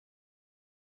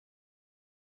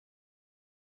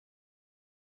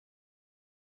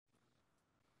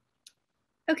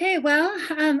Okay, well,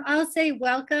 I'll say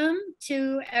welcome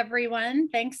to everyone.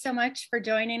 Thanks so much for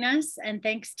joining us, and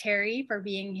thanks, Terry, for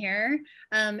being here.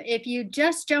 If you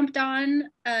just jumped on,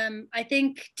 I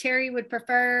think Terry would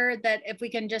prefer that if we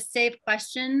can just save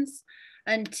questions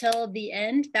until the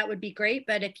end, that would be great.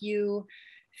 But if you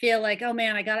feel like, oh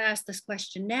man, I got to ask this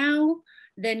question now,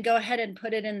 then go ahead and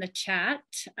put it in the chat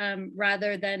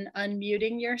rather than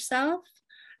unmuting yourself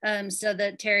so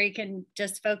that Terry can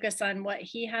just focus on what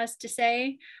he has to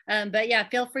say. But yeah,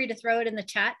 feel free to throw it in the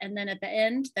chat. And then at the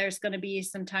end, there's going to be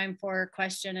some time for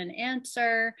question and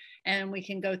answer, and we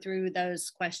can go through those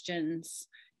questions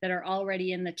that are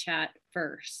already in the chat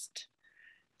first.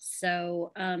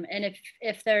 So, and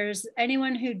if there's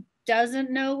anyone who doesn't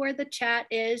know where the chat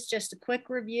is, just a quick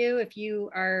review. If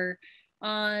you are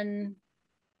on,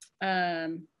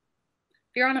 if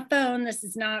you're on a phone, this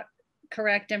is not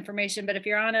correct information, but if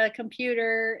you're on a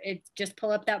computer, just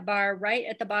pull up that bar right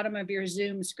at the bottom of your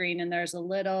Zoom screen, and there's a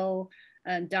little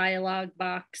dialog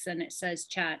box, and it says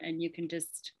chat, and you can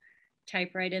just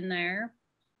type right in there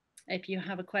if you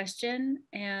have a question.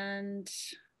 And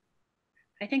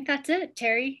I think that's it.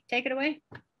 Terry, take it away.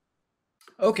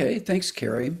 Okay, thanks,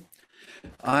 Carrie.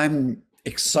 I'm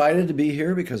excited to be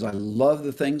here because I love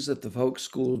the things that the Folk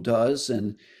School does,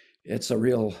 and it's a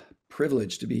real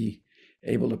privilege to be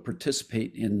able to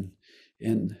participate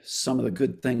in some of the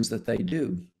good things that they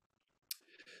do.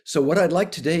 So what I'd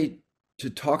like today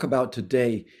to talk about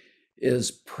today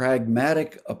is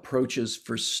pragmatic approaches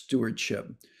for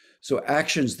stewardship. So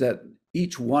actions that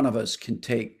each one of us can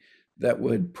take that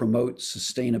would promote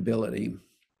sustainability.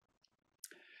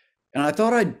 And I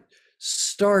thought I'd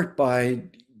start by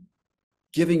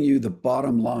giving you the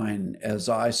bottom line as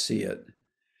I see it,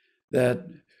 that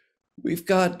we've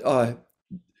got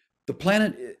the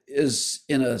planet is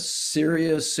in a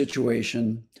serious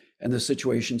situation, and the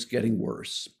situation's getting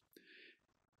worse.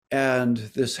 And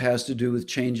this has to do with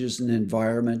changes in the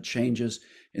environment, changes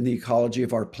in the ecology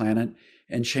of our planet,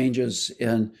 and changes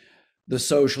in the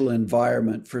social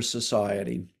environment for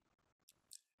society.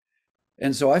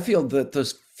 And so I feel that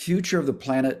the future of the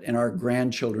planet and our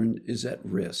grandchildren is at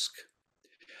risk.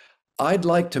 I'd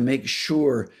like to make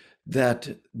sure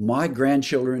that my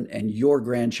grandchildren and your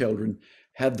grandchildren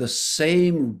have the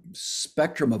same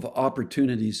spectrum of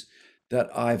opportunities that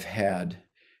I've had.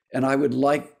 And I would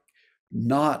like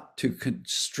not to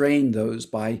constrain those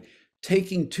by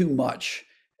taking too much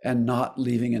and not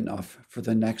leaving enough for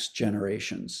the next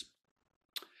generations.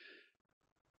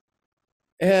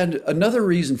 And another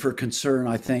reason for concern,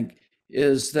 I think,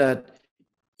 is that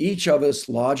each of us,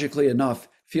 logically enough,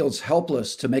 feels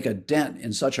helpless to make a dent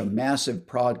in such a massive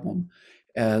problem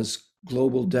as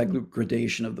global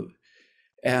degradation of the,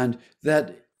 and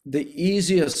that the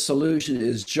easiest solution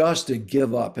is just to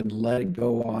give up and let it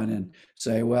go on and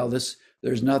say, well, there's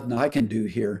nothing I can do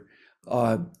here.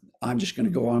 I'm just going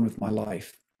to go on with my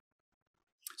life.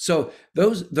 So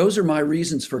those are my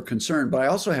reasons for concern, but I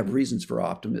also have reasons for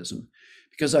optimism,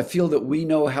 because I feel that we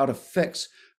know how to fix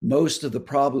most of the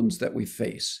problems that we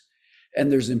face.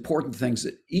 And there's important things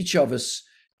that each of us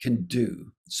can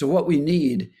do. So what we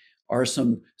need are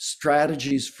some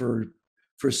strategies for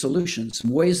solutions, some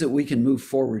ways that we can move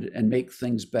forward and make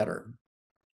things better.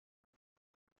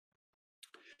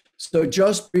 So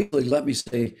just briefly, let me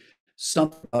say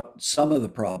something about some of the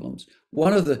problems.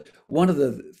 One of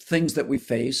the things that we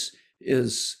face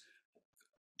is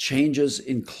changes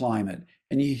in climate.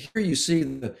 And here you see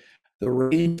the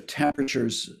range of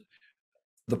temperatures of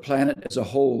the planet as a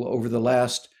whole over the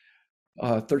last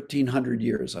 1,300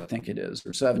 years, I think it is, or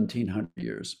 1,700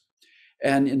 years.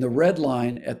 And in the red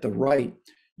line at the right,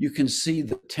 you can see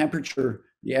the temperature,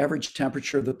 the average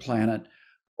temperature of the planet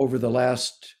over the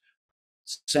last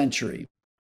century.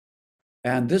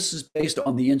 And this is based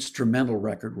on the instrumental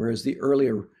record, whereas the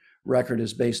earlier record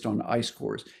is based on ice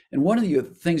cores. And one of the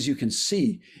things you can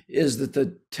see is that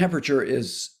the temperature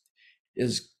is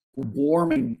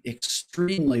warming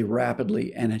extremely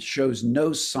rapidly, and it shows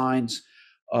no signs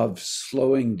of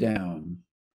slowing down.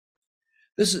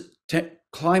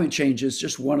 Climate change is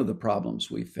just one of the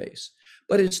problems we face.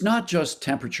 But it's not just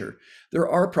temperature. There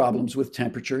are problems with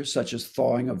temperature, such as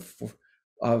thawing of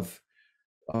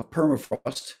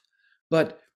permafrost,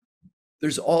 but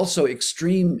there's also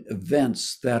extreme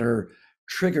events that are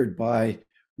triggered by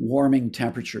warming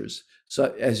temperatures.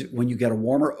 So as when you get a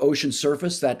warmer ocean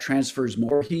surface, that transfers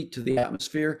more heat to the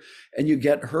atmosphere, and you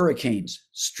get hurricanes,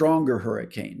 stronger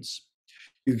hurricanes.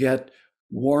 You get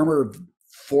warmer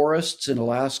forests in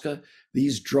Alaska,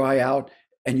 these dry out,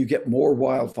 and you get more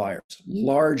wildfires,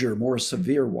 larger, more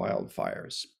severe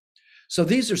wildfires. So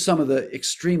these are some of the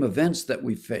extreme events that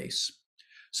we face.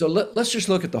 So let's just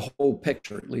look at the whole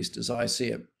picture, at least as I see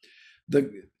it.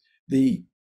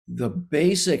 The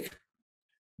basic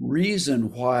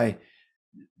reason why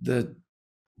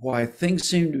things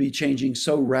seem to be changing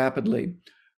so rapidly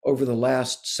over the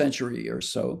last century or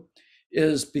so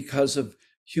is because of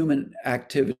human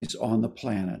activities on the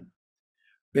planet.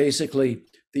 Basically,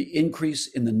 the increase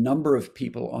in the number of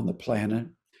people on the planet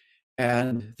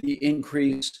and the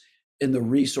increase in the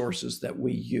resources that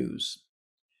we use.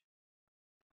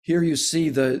 Here you see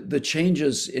the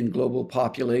changes in global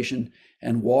population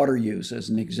and water use as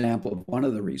an example of one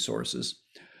of the resources.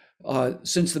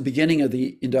 Since the beginning of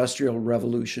the Industrial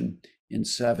Revolution in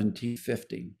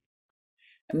 1750.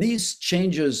 And these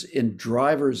changes in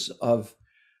drivers of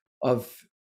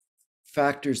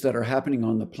factors that are happening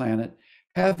on the planet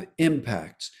have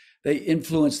impacts. They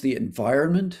influence the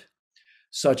environment,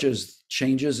 such as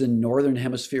changes in northern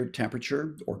hemisphere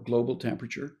temperature or global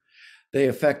temperature. They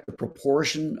affect the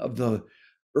proportion of the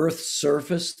Earth's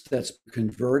surface that's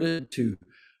converted to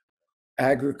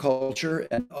agriculture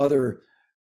and other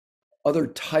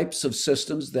types of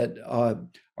systems that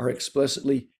are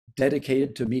explicitly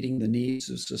dedicated to meeting the needs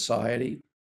of society.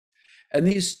 And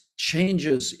these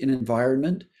changes in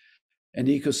environment and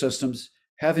ecosystems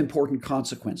have important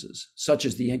consequences, such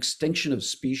as the extinction of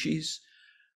species,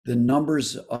 the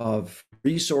numbers of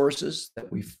resources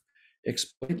that we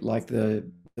exploit, like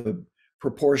the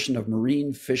proportion of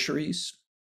marine fisheries.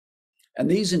 And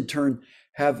these in turn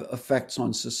have effects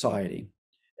on society.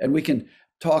 And we can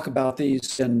talk about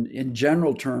these in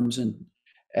general terms and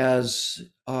as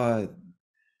the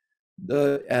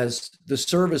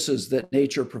services that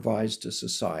nature provides to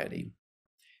society.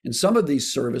 And some of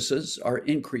these services are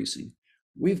increasing.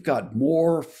 We've got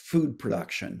more food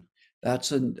production.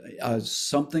 That's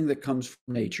something that comes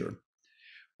from nature.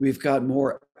 We've got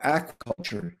more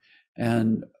aquaculture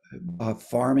and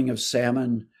farming of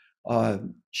salmon,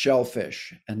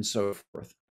 shellfish, and so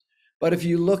forth. But if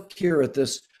you look here at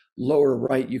this lower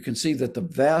right, you can see that the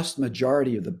vast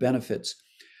majority of the benefits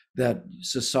that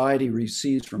society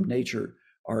receives from nature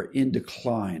are in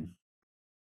decline.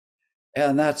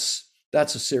 And that's a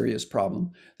serious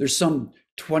problem. There's some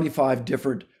 25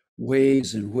 different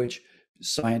ways in which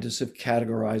scientists have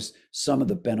categorized some of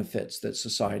the benefits that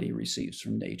society receives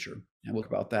from nature. And we'll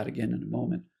talk about that again in a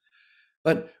moment.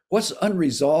 But what's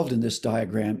unresolved in this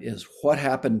diagram is what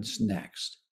happens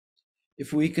next.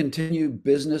 If we continue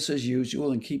business as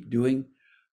usual and keep doing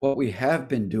what we have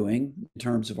been doing in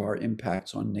terms of our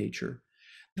impacts on nature,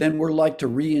 then we're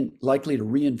likely to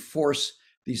reinforce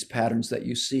these patterns that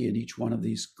you see in each one of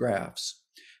these graphs.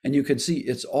 And you can see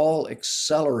it's all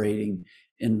accelerating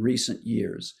in recent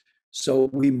years. So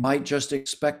we might just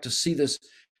expect to see this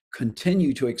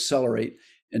continue to accelerate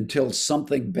until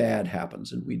something bad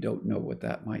happens, and we don't know what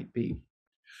that might be.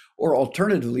 Or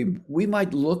alternatively, we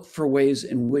might look for ways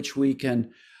in which we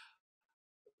can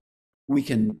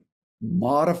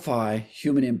modify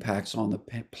human impacts on the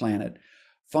planet,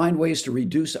 find ways to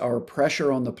reduce our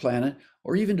pressure on the planet,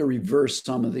 or even to reverse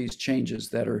some of these changes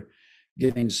that are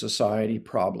giving society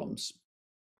problems.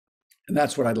 And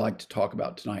that's what I'd like to talk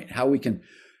about tonight, how we can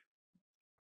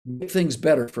make things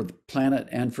better for the planet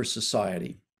and for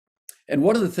society. And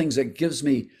one of the things that gives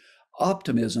me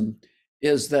optimism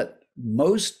is that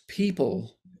most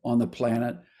people on the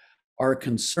planet are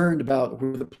concerned about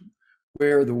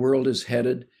where the world is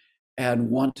headed and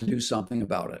want to do something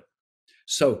about it.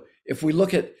 So if we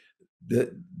look at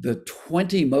the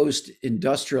 20 most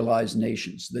industrialized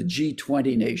nations, the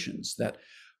G20 nations that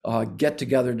get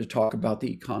together to talk about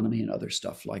the economy and other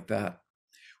stuff like that,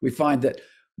 we find that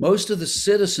most of the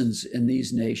citizens in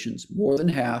these nations, more than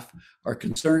half, are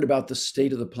concerned about the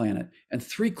state of the planet, and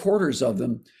 3/4 of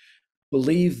them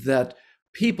believe that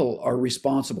people are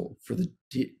responsible for the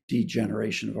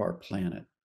degeneration of our planet.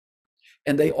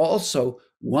 And they also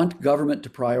want government to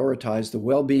prioritize the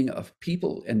well-being of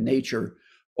people and nature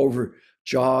over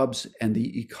jobs and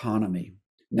the economy.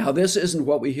 Now, this isn't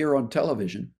what we hear on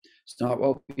television. It's not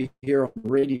what we hear on the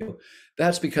radio.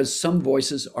 That's because some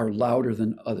voices are louder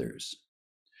than others.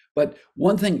 But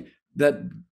one thing that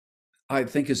I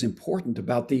think is important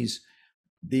about these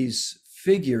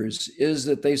figures is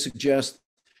that they suggest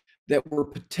that we're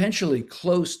potentially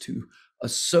close to a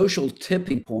social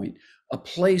tipping point, a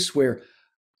place where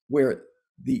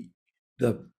the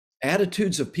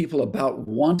attitudes of people about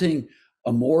wanting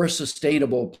a more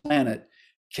sustainable planet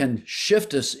can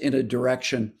shift us in a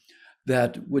direction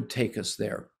that would take us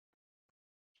there.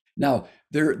 Now,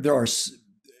 there are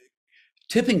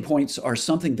tipping points are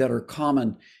something that are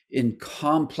common in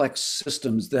complex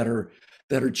systems that are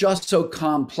just so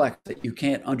complex that you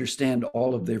can't understand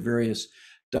all of their various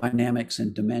dynamics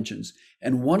and dimensions.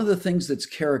 And one of the things that's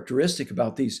characteristic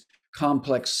about these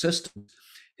complex systems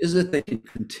is that they can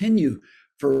continue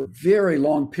for very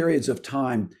long periods of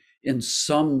time in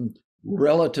some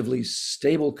relatively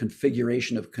stable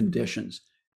configuration of conditions.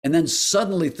 And then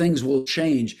suddenly things will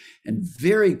change, and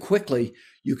very quickly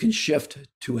you can shift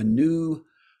to a new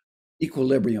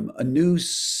equilibrium, a new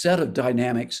set of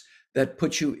dynamics that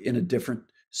puts you in a different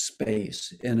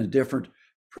space, in a different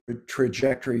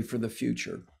trajectory for the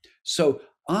future. So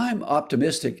I'm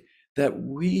optimistic that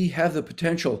we have the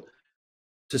potential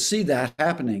to see that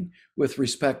happening with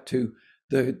respect to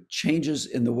the changes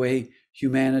in the way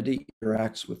humanity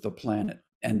interacts with the planet.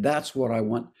 And that's what I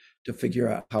want to figure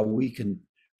out, how we can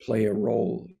play a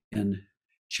role in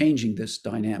changing this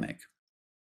dynamic.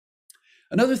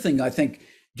 Another thing I think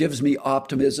gives me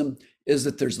optimism is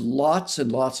that there's lots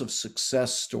and lots of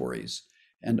success stories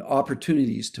and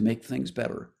opportunities to make things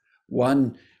better.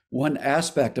 One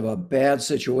aspect of a bad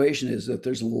situation is that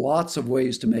there's lots of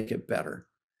ways to make it better.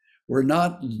 We're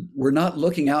not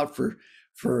looking out for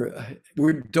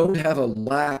we don't have a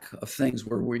lack of things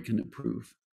where we can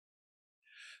improve.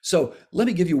 So let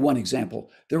me give you one example.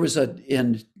 There was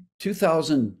in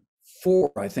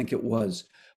 2004, I think it was,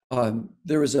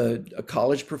 there was a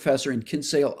college professor in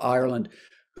Kinsale, Ireland,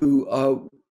 who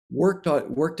worked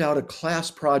out a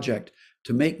class project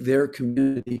to make their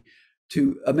community,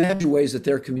 to imagine ways that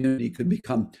their community could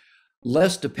become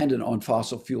less dependent on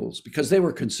fossil fuels, because they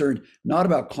were concerned not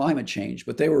about climate change,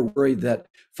 but they were worried that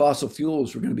fossil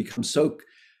fuels were going to become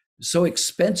so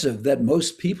expensive that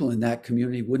most people in that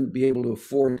community wouldn't be able to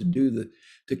afford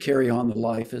to carry on the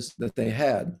life that they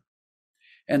had.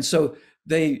 And so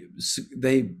they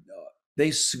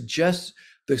suggest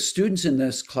the students in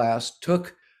this class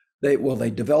they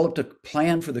developed a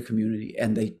plan for the community,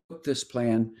 and they took this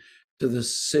plan to the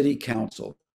city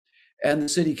council. And the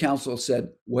city council said,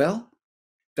 well,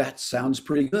 that sounds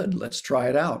pretty good. Let's try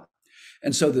it out.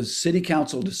 And so the city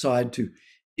council decided to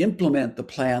implement the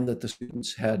plan that the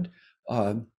students had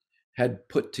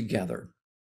put together.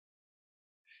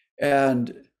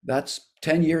 And that's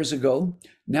 10 years ago.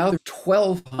 Now there's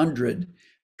 1,200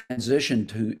 transition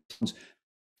towns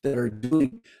that are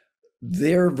doing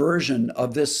their version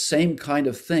of this same kind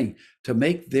of thing to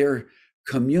make their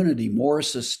community more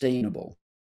sustainable.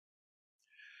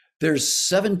 There's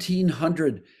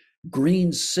 1,700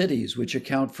 green cities, which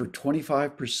account for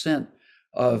 25%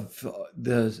 of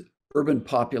the urban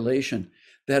population,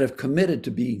 that have committed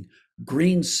to being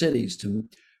green cities, to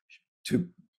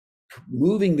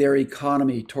moving their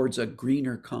economy towards a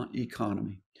greener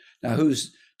economy. Now,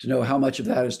 who's to know how much of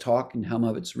that is talk and how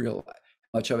much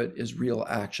of it is real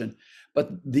action?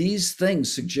 But these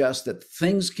things suggest that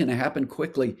things can happen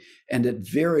quickly and at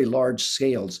very large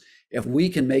scales if we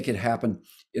can make it happen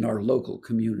in our local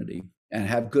community and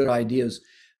have good ideas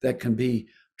that can be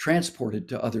transported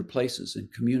to other places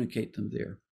and communicate them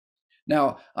there.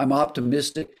 Now, I'm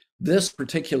optimistic this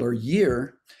particular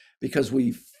year because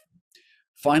we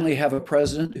finally have a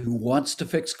president who wants to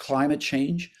fix climate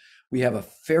change. We have a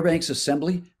Fairbanks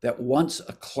Assembly that wants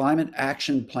a climate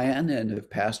action plan and have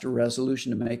passed a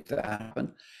resolution to make that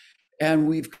happen. And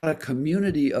we've got a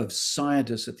community of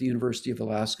scientists at the University of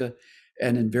Alaska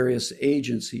and in various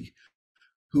agencies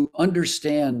who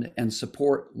understand and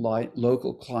support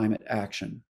local climate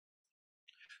action.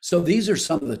 So these are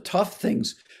some of the tough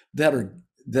things that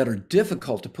are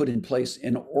difficult to put in place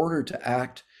in order to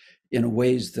act in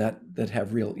ways that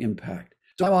have real impact.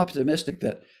 So I'm optimistic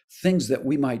that things that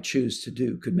we might choose to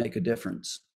do could make a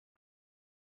difference.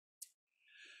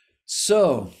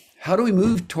 So how do we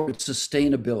move towards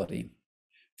sustainability?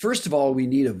 First of all, we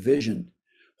need a vision.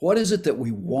 What is it that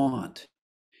we want?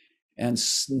 And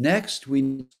next, we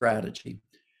need strategy,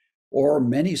 or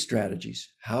many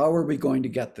strategies. How are we going to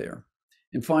get there?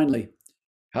 And finally,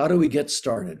 how do we get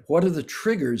started? What are the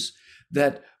triggers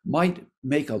that might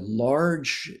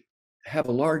have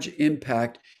a large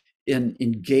impact in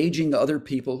engaging other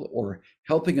people or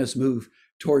helping us move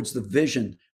towards the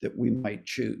vision that we might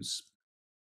choose?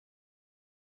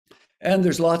 And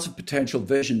there's lots of potential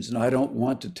visions, and I don't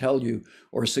want to tell you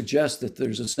or suggest that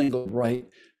there's a single right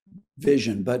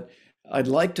vision, but I'd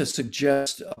like to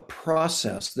suggest a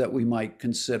process that we might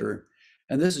consider.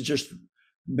 And this is just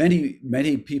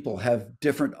many people have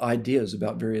different ideas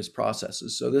about various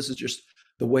processes. So this is just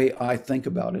the way I think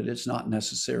about it. It's not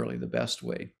necessarily the best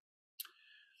way.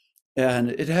 And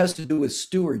it has to do with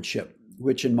stewardship,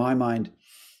 which in my mind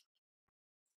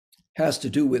has to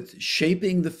do with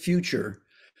shaping the future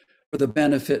for the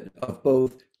benefit of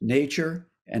both nature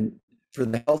and for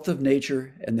the health of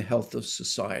nature and the health of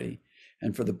society,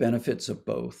 and for the benefits of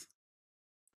both.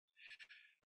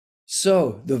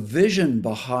 So the vision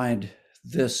behind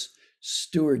this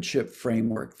stewardship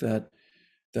framework that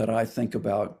I think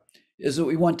about is that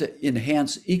we want to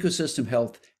enhance ecosystem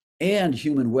health and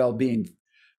human well-being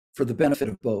for the benefit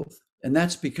of both. And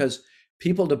that's because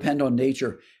people depend on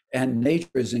nature, and nature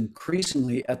is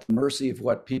increasingly at the mercy of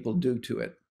what people do to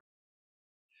it.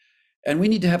 And we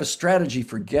need to have a strategy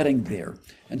for getting there.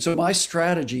 And so my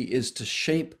strategy is to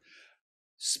shape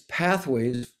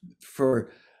pathways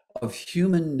for of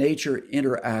human nature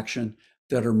interaction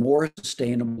that are more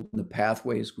sustainable than the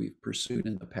pathways we've pursued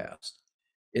in the past.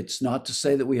 It's not to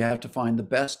say that we have to find the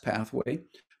best pathway,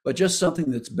 but just something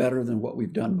that's better than what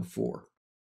we've done before.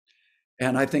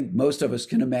 And I think most of us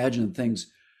can imagine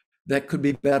things that could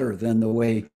be better than the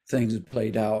way things have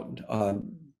played out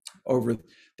over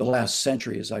the last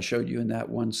century, as I showed you in that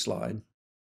one slide.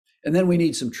 And then we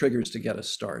need some triggers to get us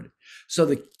started. So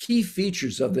the key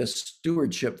features of this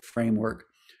stewardship framework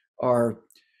are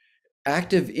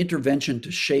active intervention to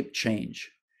shape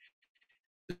change.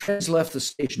 The train's left the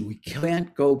station. We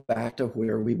can't go back to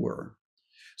where we were.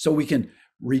 So we can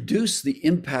reduce the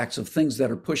impacts of things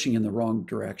that are pushing in the wrong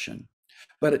direction.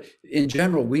 But in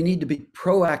general, we need to be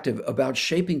proactive about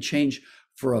shaping change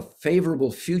for a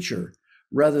favorable future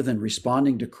rather than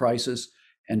responding to crisis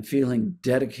and feeling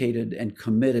dedicated and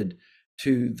committed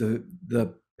to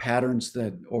the patterns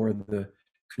that or the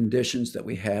conditions that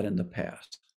we had in the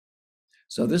past.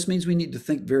 So this means we need to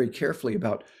think very carefully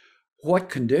about what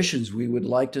conditions we would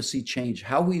like to see change,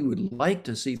 how we would like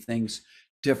to see things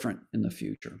different in the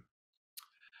future.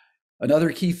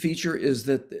 Another key feature is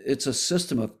that it's a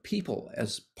system of people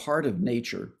as part of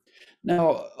nature.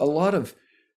 Now, a lot of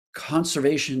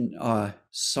conservation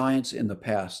science in the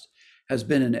past has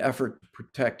been an effort to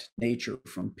protect nature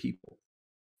from people.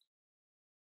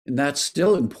 And that's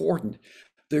still important.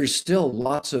 There's still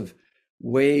lots of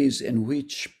ways in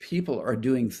which people are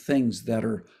doing things that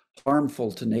are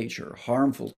harmful to nature,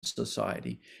 harmful to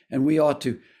society. And we ought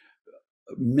to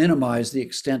minimize the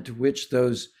extent to which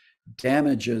those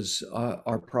damages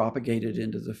are propagated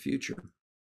into the future.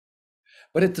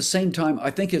 But at the same time, I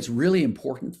think it's really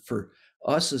important for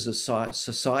us as a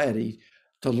society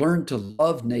to learn to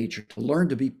love nature, to learn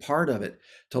to be part of it,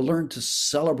 to learn to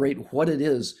celebrate what it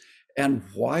is and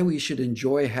why we should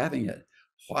enjoy having it.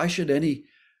 Why should any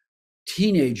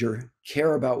teenager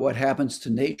care about what happens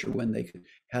to nature when they could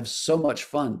have so much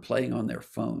fun playing on their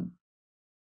phone?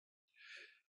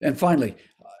 And finally,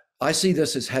 I see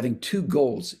this as having two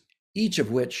goals, each of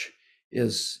which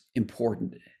is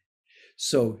important.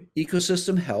 So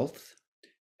ecosystem health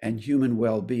and human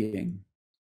well-being.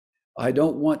 I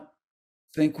don't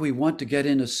think we want to get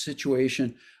in a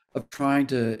situation of trying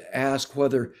to ask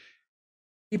whether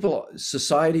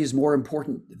society is more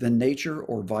important than nature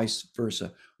or vice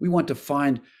versa. We want to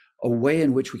find a way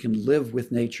in which we can live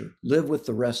with nature, live with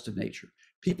the rest of nature.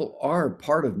 People are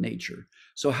part of nature.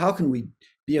 So how can we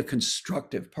be a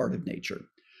constructive part of nature?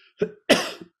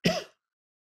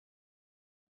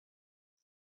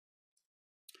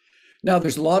 Now,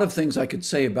 there's a lot of things I could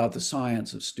say about the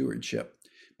science of stewardship,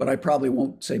 but I probably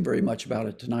won't say very much about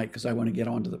it tonight because I want to get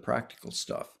on to the practical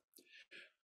stuff.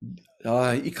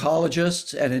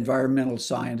 Ecologists and environmental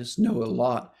scientists know a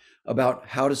lot about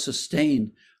how to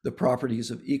sustain the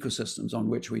properties of ecosystems on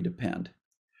which we depend.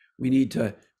 We need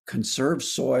to conserve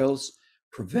soils,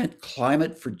 prevent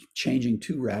climate from changing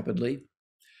too rapidly,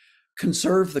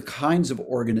 conserve the kinds of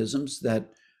organisms that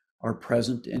are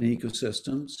present in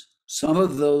ecosystems. Some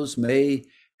of those may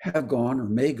have gone or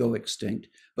may go extinct,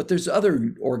 but there's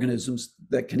other organisms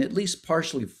that can at least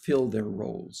partially fill their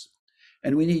roles.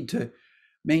 And we need to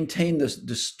maintain this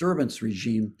disturbance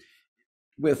regime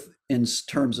in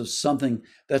terms of something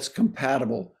that's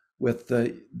compatible with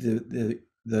the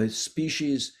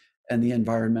species and the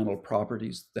environmental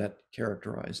properties that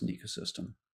characterize an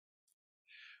ecosystem.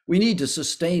 We need to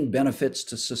sustain benefits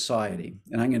to society,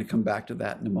 and I'm going to come back to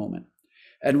that in a moment.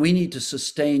 And we need to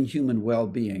sustain human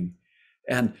well-being.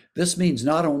 And this means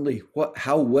not only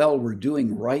how well we're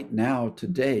doing right now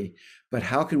today, but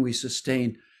how can we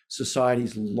sustain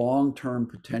society's long-term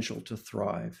potential to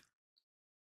thrive.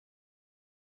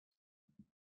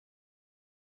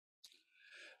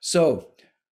 So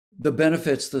the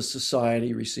benefits the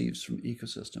society receives from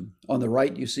ecosystem. On the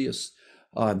right, you see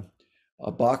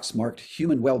a box marked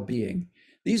human well-being.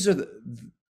 These are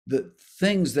the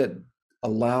things that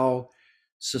allow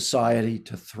society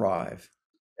to thrive.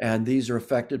 And these are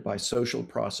affected by social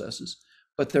processes,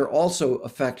 but they're also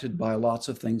affected by lots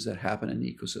of things that happen in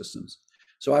ecosystems.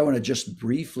 So I want to just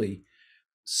briefly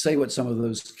say what some of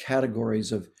those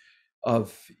categories of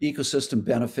ecosystem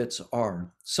benefits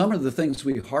are. Some of the things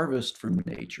we harvest from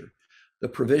nature, the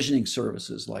provisioning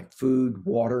services like food,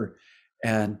 water,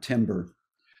 and timber.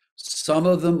 Some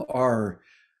of them are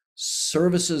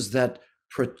services that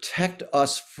protect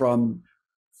us from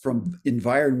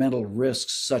environmental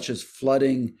risks such as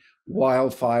flooding,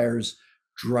 wildfires,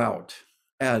 drought.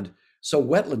 And so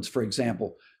wetlands, for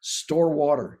example, store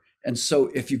water. And so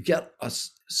if you get a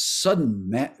sudden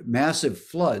massive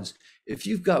floods, if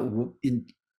you've got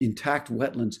intact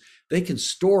wetlands, they can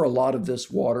store a lot of this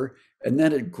water, and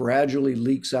then it gradually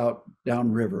leaks out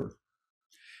downriver.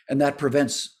 And that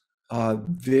prevents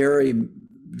very,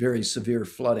 very severe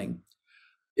flooding.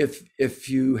 If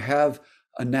you have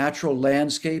a natural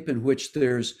landscape in which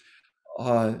there's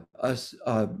a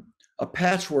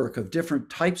patchwork of different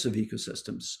types of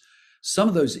ecosystems, some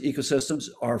of those ecosystems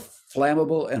are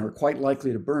flammable and are quite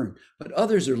likely to burn, but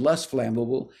others are less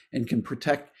flammable and can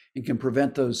protect and can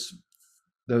prevent those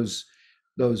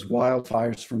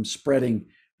wildfires from spreading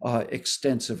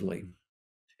extensively.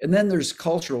 And then there's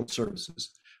cultural services.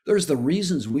 There's the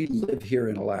reasons we live here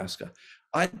in Alaska.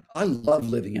 I love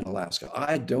living in Alaska.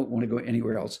 I don't want to go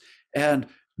anywhere else. And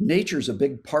nature's a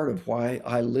big part of why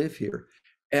I live here.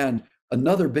 And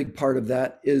another big part of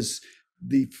that is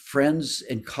the friends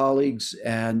and colleagues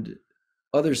and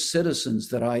other citizens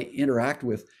that I interact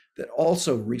with that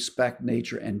also respect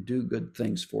nature and do good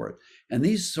things for it. And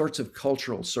these sorts of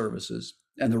cultural services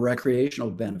and the recreational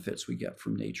benefits we get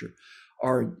from nature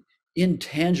are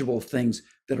intangible things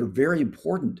that are very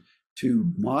important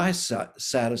to my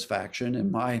satisfaction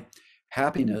and my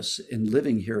happiness in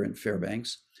living here in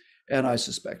Fairbanks. And I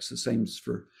suspect the same is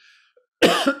for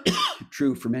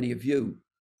true for many of you.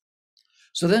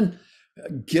 So then,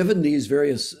 given these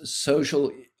various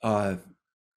social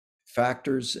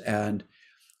factors and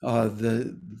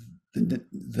the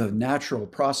natural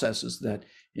processes that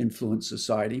influence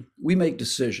society, we make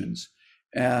decisions.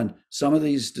 And some of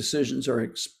these decisions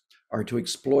are to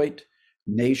exploit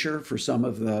nature for some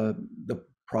of the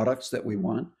products that we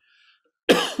want,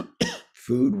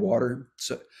 food, water,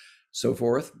 so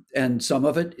forth. And some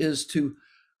of it is to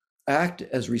act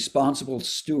as responsible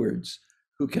stewards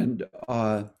who can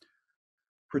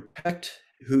protect,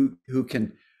 who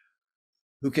can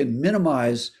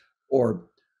minimize or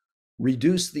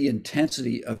reduce the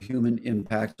intensity of human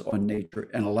impact on nature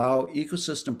and allow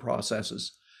ecosystem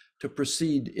processes to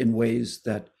proceed in ways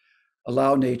that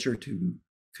allow nature to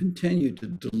continue to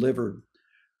deliver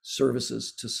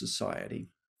services to society.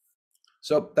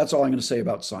 So that's all I'm going to say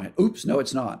about science. Oops, no,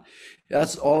 it's not.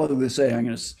 That's all I'm going to say.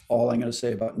 All I'm going to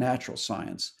say about natural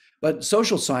science. But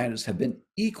social scientists have been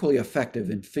equally effective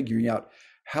in figuring out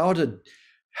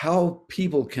how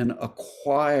people can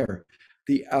acquire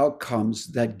the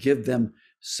outcomes that give them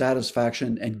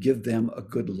satisfaction and give them a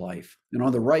good life. And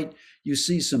on the right, you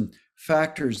see some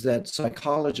factors that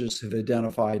psychologists have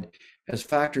identified as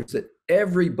factors that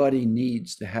everybody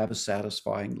needs to have a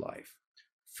satisfying life: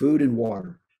 food and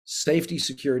water, safety,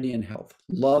 security, and health,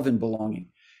 love and belonging,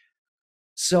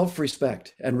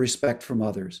 self-respect and respect from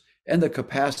others, and the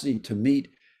capacity to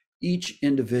meet each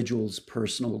individual's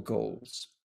personal goals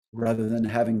rather than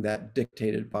having that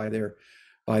dictated by their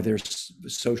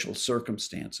social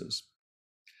circumstances.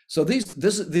 So these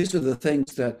are the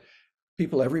things that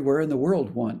people everywhere in the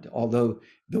world want, although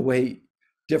the way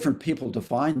different people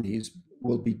define these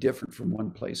will be different from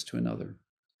one place to another.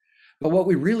 But what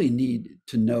we really need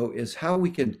to know is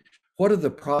what are the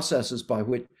processes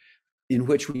in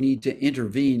which we need to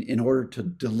intervene in order to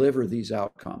deliver these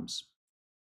outcomes.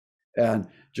 And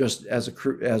just as a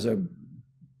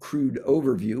crude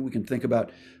overview, we can think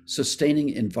about sustaining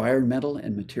environmental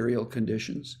and material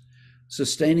conditions,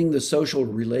 sustaining the social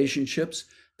relationships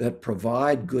that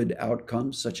provide good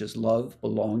outcomes such as love,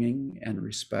 belonging, and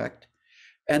respect,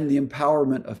 and the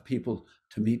empowerment of people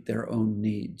to meet their own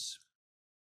needs.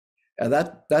 And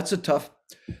that's a tough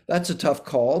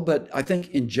call, but I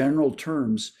think in general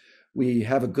terms, we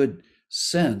have a good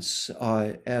sense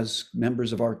as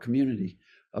members of our community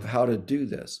of how to do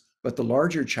this. But the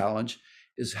larger challenge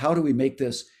is, how do we make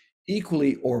this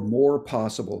equally or more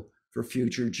possible for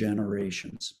future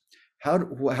generations? How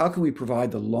can we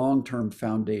provide the long-term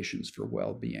foundations for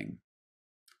well-being?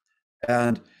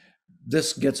 And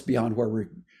this gets beyond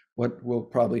what we'll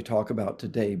probably talk about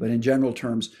today. But in general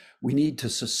terms, we need to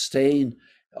sustain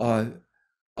a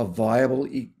viable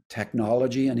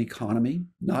technology and economy,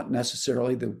 not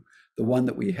necessarily the one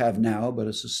that we have now, but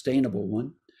a sustainable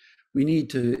one. We need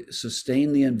to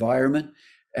sustain the environment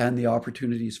and the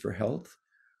opportunities for health.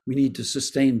 We need to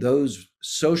sustain those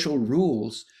social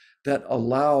rules that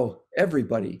allow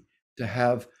everybody to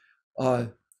have a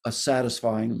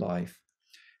satisfying life.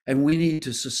 And we need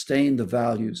to sustain the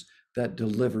values that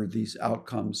deliver these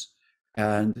outcomes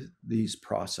and these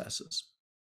processes.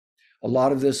 A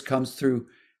lot of this comes through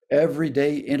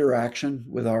everyday interaction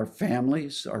with our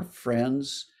families, our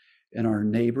friends, and our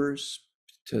neighbors.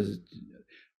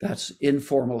 That's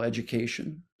informal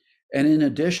education. And in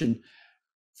addition,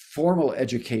 formal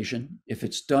education, if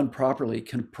it's done properly,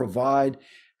 can provide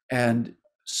and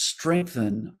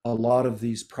strengthen a lot of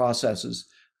these processes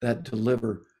that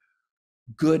deliver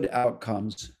good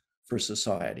outcomes for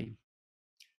society.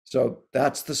 So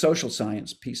that's the social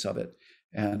science piece of it.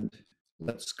 And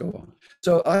let's go on.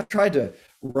 So I've tried to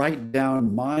write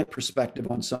down my perspective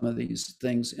on some of these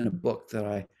things in a book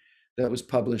that was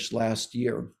published last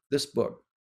year. This book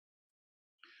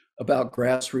about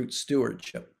grassroots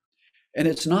stewardship. And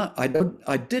it's not,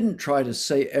 I didn't try to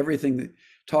say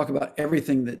talk about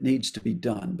everything that needs to be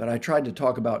done, but I tried to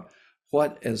talk about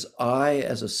what as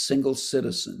a single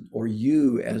citizen, or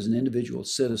you as an individual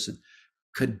citizen,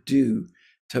 could do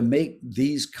to make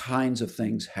these kinds of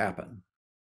things happen.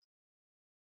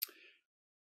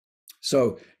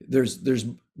 So there's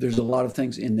a lot of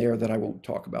things in there that I won't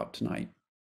talk about tonight.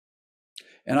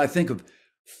 And I think of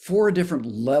 4 different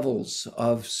levels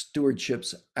of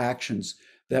stewardship's actions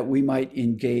that we might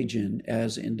engage in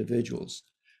as individuals.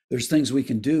 There's things we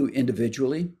can do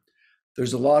individually.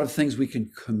 There's a lot of things we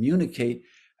can communicate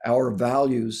our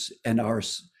values and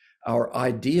our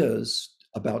ideas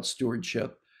about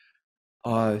stewardship,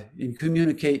 and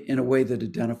communicate in a way that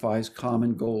identifies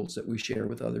common goals that we share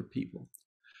with other people.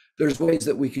 There's ways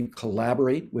that we can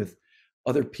collaborate with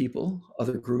other people,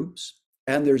 other groups,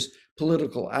 and there's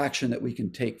political action that we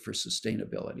can take for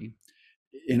sustainability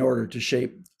in order to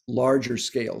shape larger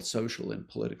scale social and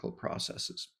political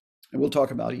processes. And we'll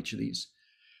talk about each of these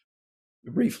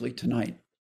briefly tonight.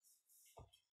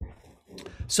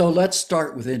 So let's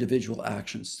start with individual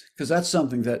actions, because that's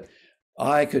something that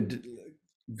I could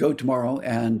go tomorrow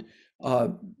and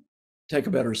take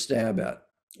a better stab at,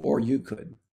 or you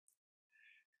could.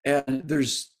 And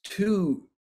there's 2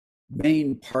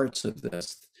 main parts of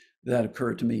this that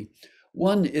occur to me.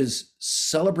 One is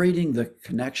celebrating the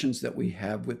connections that we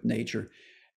have with nature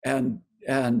and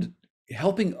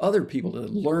helping other people to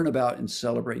learn about and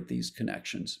celebrate these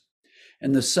connections.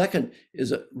 And the second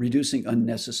is reducing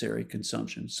unnecessary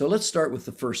consumption. So let's start with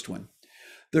the first one.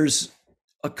 There's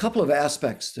a couple of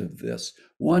aspects to this.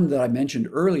 One that I mentioned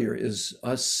earlier is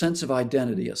a sense of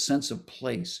identity, a sense of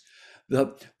place.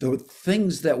 The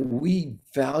things that we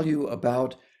value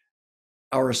about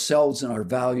ourselves and our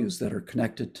values that are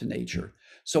connected to nature.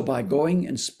 So by going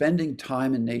and spending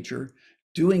time in nature,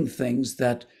 doing things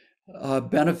that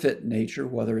benefit nature,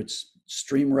 whether it's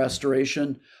stream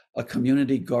restoration, a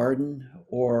community garden,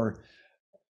 or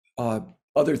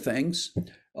other things,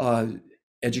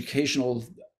 educational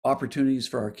opportunities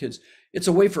for our kids, it's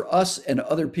a way for us and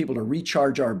other people to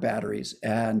recharge our batteries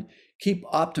and keep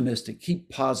optimistic, keep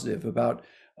positive about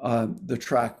the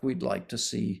track we'd like to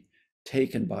see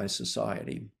taken by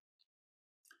society.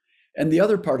 And the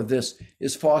other part of this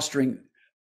is fostering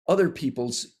other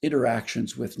people's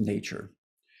interactions with nature,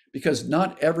 because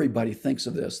not everybody thinks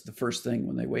of this the first thing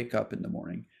when they wake up in the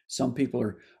morning. Some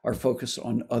people are focused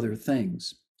on other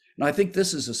things. And I think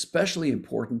this is especially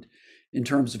important in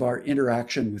terms of our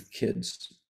interaction with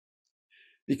kids,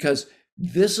 because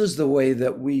this is the way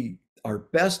that we are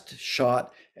best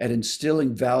shot at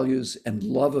instilling values and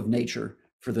love of nature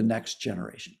for the next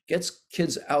generation. Gets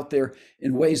kids out there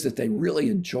in ways that they really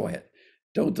enjoy it,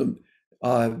 don't them?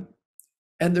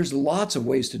 And there's lots of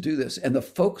ways to do this. And the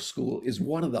folk school is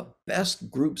one of the best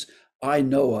groups I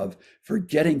know of for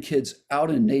getting kids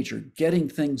out in nature, getting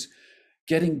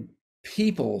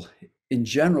people in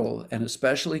general, and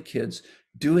especially kids,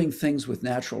 doing things with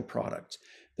natural products.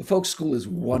 The folk school is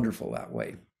wonderful that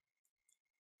way.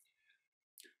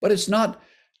 But it's not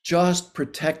just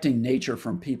protecting nature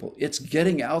from people. It's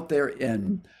getting out there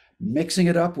and mixing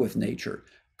it up with nature,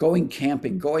 going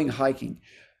camping, going hiking,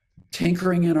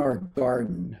 tinkering in our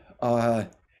garden,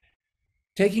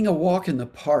 taking a walk in the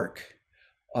park,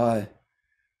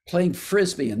 playing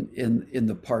frisbee in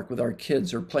the park with our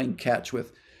kids, or playing catch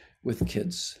with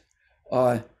kids,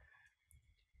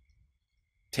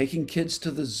 taking kids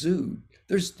to the zoo.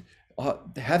 There's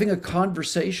having a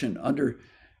conversation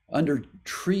under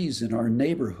trees in our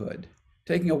neighborhood,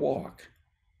 taking a walk.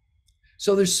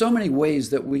 So there's so many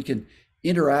ways that we can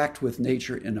interact with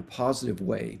nature in a positive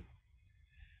way.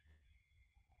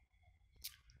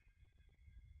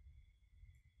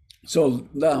 So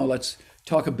now let's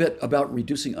talk a bit about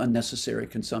reducing unnecessary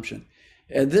consumption.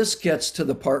 And this gets to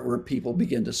the part where people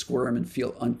begin to squirm and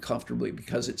feel uncomfortably,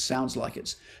 because it sounds like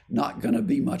it's not going to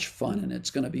be much fun and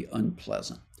it's going to be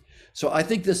unpleasant. So I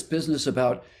think this business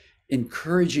about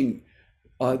encouraging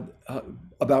uh, uh,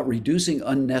 about reducing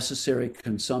unnecessary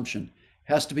consumption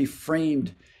has to be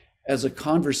framed as a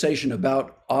conversation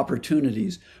about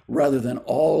opportunities rather than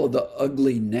all of the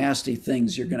ugly, nasty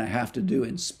things you're going to have to do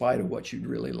in spite of what you'd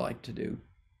really like to do.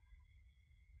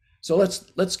 So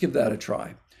let's give that a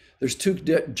try. There's two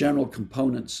general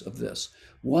components of this.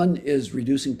 One is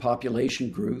reducing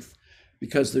population growth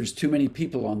because there's too many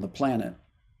people on the planet.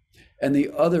 And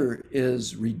the other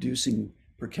is reducing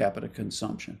per capita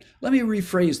consumption. Let me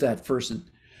rephrase that first.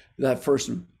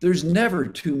 There's never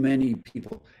too many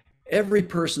people. Every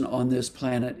person on this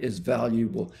planet is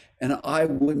valuable, and I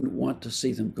wouldn't want to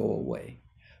see them go away.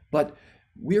 But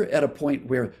we're at a point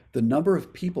where the number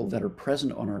of people that are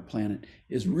present on our planet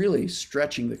is really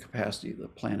stretching the capacity of the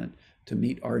planet to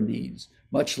meet our needs,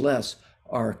 much less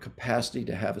our capacity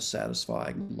to have a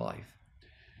satisfying life.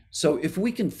 So if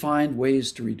we can find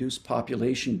ways to reduce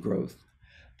population growth,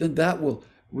 then that will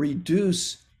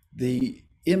reduce the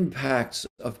impacts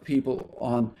of people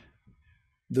on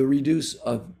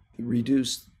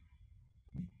reduce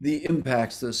the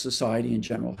impacts that society in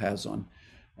general has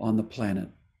on the planet.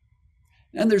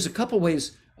 And there's a couple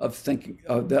ways of thinking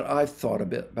that I've thought a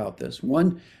bit about this.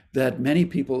 One that many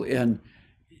people in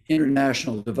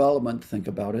international development think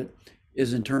about it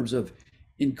is in terms of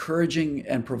encouraging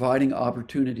and providing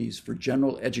opportunities for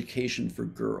general education for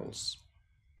girls.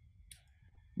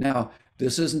 Now,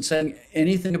 this isn't saying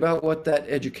anything about what that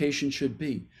education should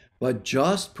be, but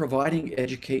just providing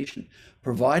education,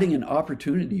 providing an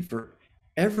opportunity for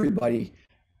everybody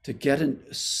to get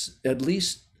at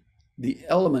least the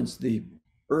elements, the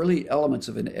early elements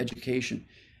of an education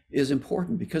is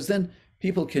important, because then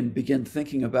people can begin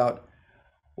thinking about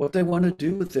what they want to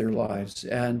do with their lives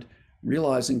and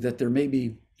realizing that there may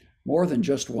be more than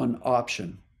just one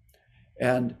option.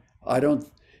 And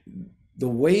the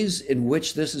ways in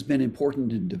which this has been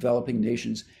important in developing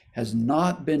nations has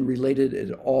not been related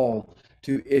at all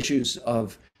to issues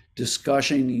of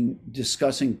discussing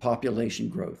population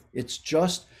growth. It's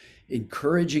just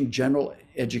encouraging general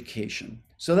education.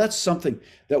 So that's something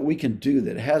that we can do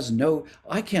that has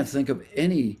I can't think of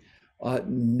any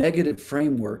negative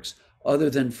frameworks other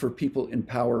than for people in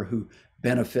power who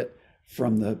benefit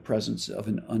from the presence of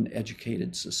an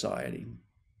uneducated society.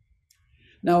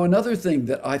 Now, another thing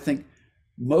that I think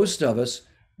most of us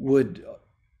would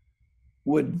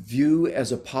view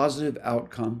as a positive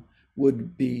outcome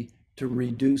would be to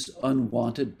reduce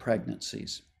unwanted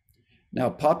pregnancies. Now,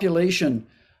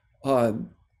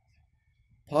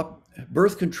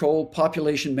 birth control,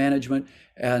 population management,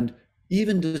 and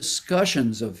even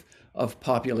discussions of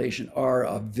population are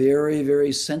a very,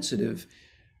 very sensitive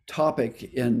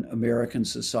topic in American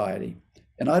society.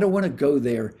 And I don't want to go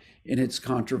there in its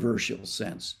controversial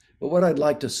sense. But what I'd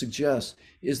like to suggest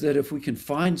is that if we can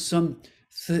find some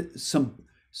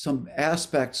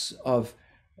aspects of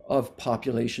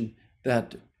population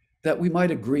that we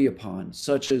might agree upon,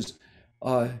 such as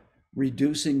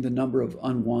reducing the number of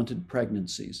unwanted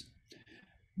pregnancies,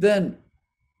 then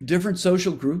different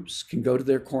social groups can go to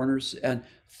their corners and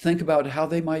think about how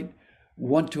they might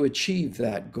want to achieve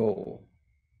that goal.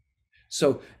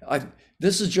 So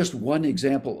this is just one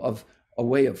example of a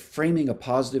way of framing a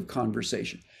positive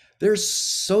conversation. There's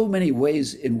so many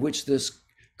ways in which this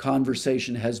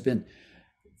conversation has been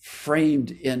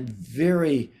framed in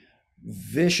very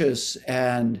vicious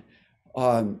and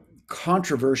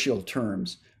controversial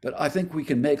terms, but I think we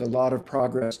can make a lot of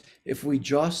progress if we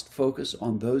just focus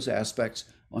on those aspects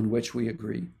on which we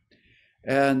agree.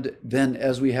 And then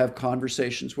as we have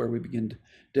conversations where we begin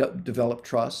to develop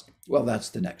trust, well, that's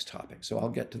the next topic. So I'll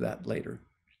get to that later.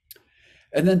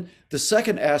 And then the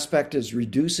second aspect is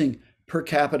reducing per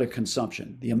capita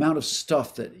consumption, the amount of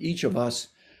stuff that each of us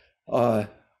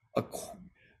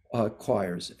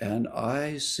acquires. And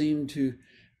I seem to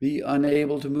be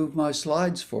unable to move my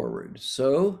slides forward.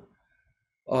 So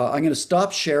I'm going to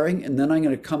stop sharing, and then I'm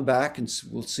going to come back and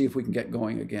we'll see if we can get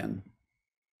going again.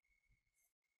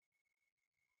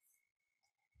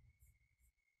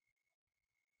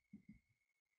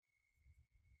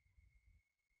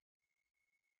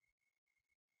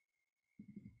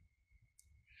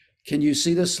 Can you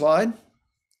see this slide?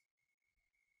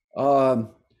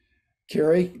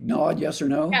 Carrie, nod yes or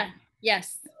no? Yeah,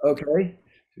 yes. Okay,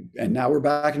 and now we're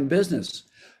back in business.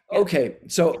 Okay,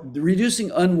 so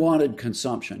reducing unwanted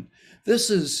consumption. This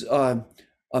is a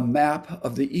map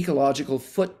of the ecological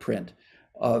footprint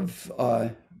of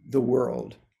the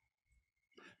world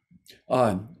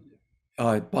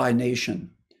by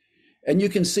nation. And you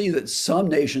can see that some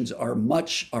nations are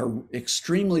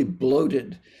extremely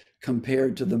bloated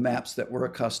compared to the maps that we're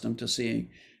accustomed to seeing.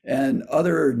 And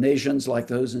other nations like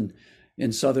those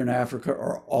in Southern Africa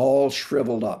are all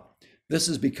shriveled up. This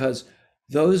is because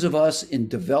those of us in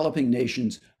developing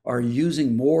nations are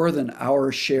using more than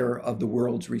our share of the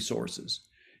world's resources,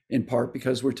 in part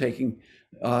because we're taking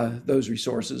those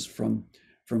resources from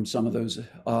some of those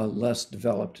less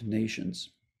developed nations.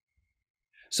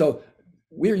 So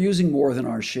we're using more than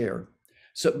our share.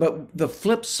 So, but the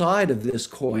flip side of this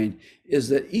coin is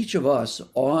that each of us,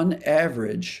 on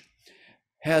average,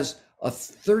 has a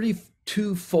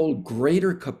 32-fold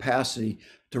greater capacity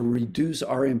to reduce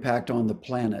our impact on the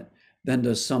planet than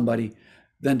does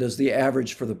the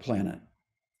average for the planet.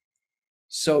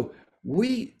 So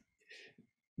it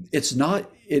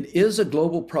is a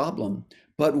global problem,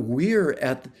 but we're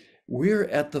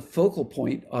at the focal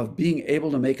point of being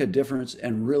able to make a difference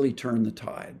and really turn the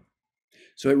tide.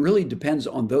 So it really depends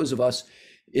on those of us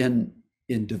in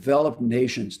developed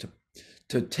nations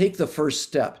to take the first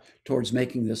step towards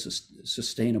making this a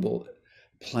sustainable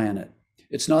planet.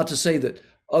 It's not to say that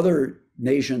other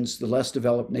nations, the less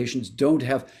developed nations, don't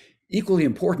have equally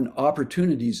important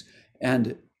opportunities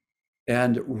and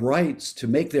rights to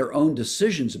make their own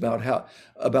decisions about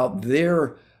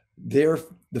the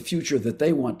future that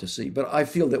they want to see. But I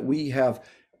feel that we have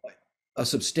a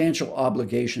substantial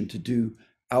obligation to do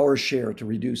our share to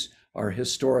reduce our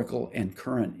historical and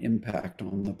current impact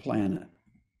on the planet.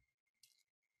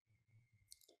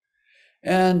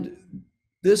 And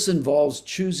this involves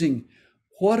choosing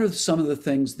what are some of the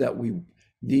things that we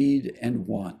need and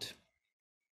want.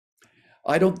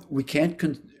 We can't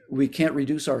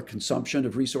reduce our consumption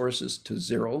of resources to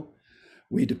zero.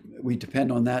 We depend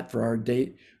on that for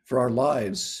our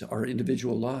lives, our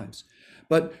individual lives.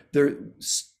 But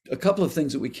there's a couple of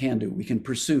things that we can do. We can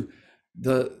pursue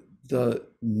the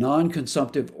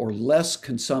non-consumptive or less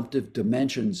consumptive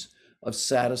dimensions of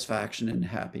satisfaction and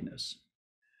happiness.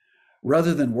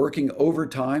 Rather than working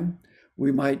overtime,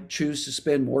 we might choose to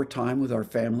spend more time with our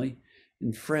family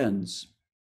and friends.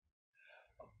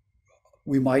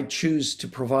 We might choose to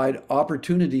provide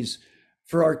opportunities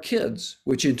for our kids,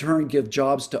 which in turn give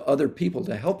jobs to other people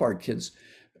to help our kids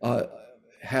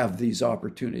have these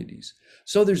opportunities.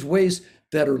 So there's ways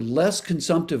that are less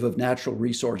consumptive of natural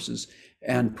resources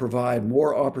and provide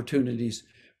more opportunities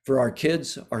for our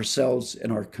kids, ourselves,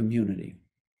 and our community.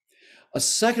 A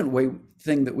second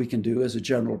thing that we can do as a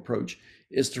general approach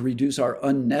is to reduce our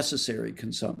unnecessary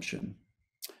consumption.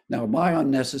 Now, my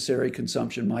unnecessary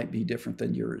consumption might be different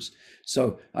than yours,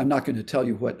 so I'm not going to tell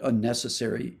you what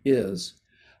unnecessary is.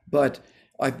 But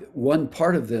one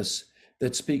part of this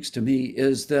that speaks to me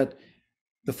is that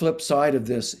the flip side of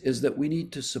this is that we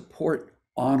need to support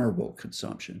honorable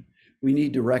consumption. We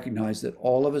need to recognize that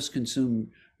all of us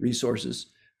consume resources,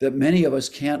 that many of us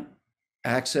can't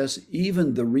access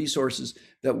even the resources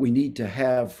that we need to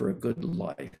have for a good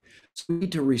life. So we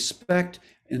need to respect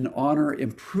and honor,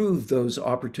 improve those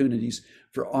opportunities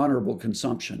for honorable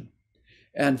consumption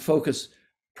and focus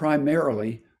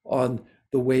primarily on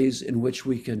the ways in which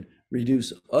we can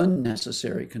reduce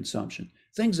unnecessary consumption,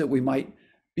 things that we might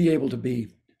be able to be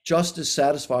just as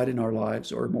satisfied in our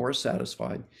lives or more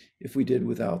satisfied if we did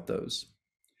without those.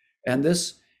 And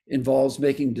this involves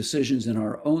making decisions in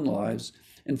our own lives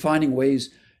and finding ways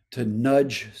to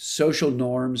nudge social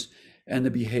norms and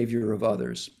the behavior of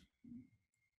others.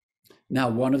 Now,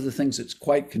 one of the things that's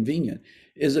quite convenient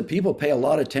is that people pay a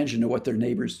lot of attention to what their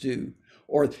neighbors do,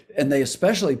 and they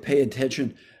especially pay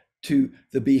attention to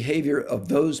the behavior of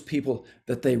those people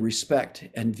that they respect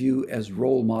and view as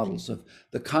role models of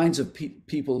the kinds of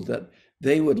people that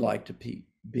they would like to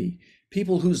be,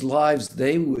 people whose lives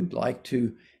they would like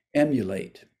to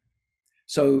emulate.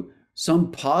 So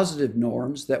some positive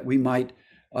norms that we might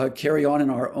carry on in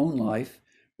our own life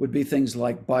would be things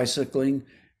like bicycling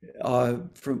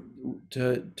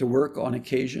to work on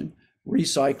occasion,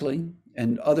 recycling,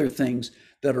 and other things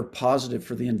that are positive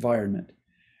for the environment.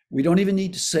 We don't even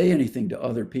need to say anything to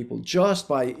other people. Just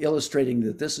by illustrating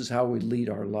that this is how we lead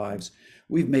our lives,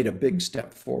 we've made a big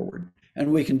step forward.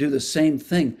 And we can do the same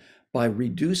thing by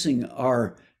reducing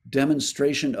our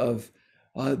demonstration of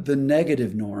the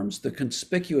negative norms, the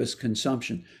conspicuous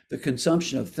consumption, the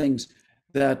consumption of things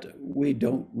that we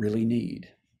don't really need.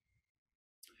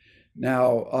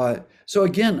 Now, so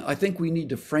again, I think we need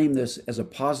to frame this as a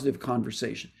positive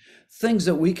conversation. Things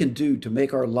that we can do to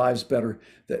make our lives better,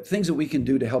 things that we can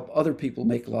do to help other people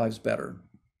make lives better.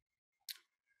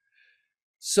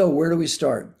 So where do we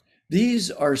start?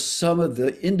 These are some of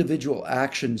the individual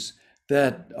actions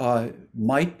that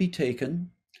might be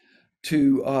taken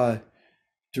to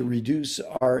reduce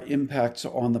our impacts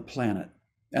on the planet.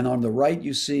 And on the right,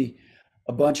 you see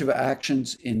a bunch of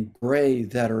actions in gray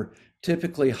that are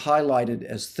typically highlighted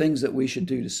as things that we should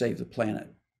do to save the planet.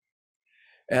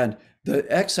 And the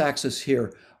x-axis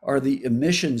here are the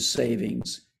emission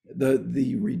savings,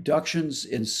 the reductions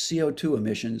in CO2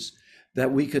 emissions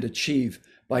that we could achieve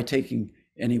by taking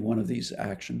any one of these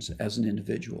actions as an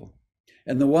individual.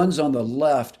 And the ones on the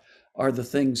left are the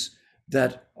things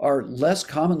that are less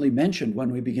commonly mentioned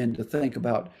when we begin to think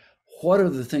about what are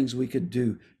the things we could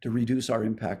do to reduce our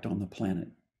impact on the planet.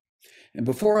 And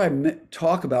before I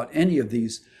talk about any of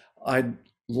these, I'd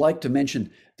like to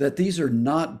mention that these are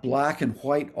not black and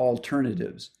white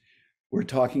alternatives. We're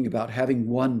talking about having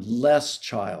one less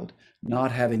child,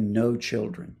 not having no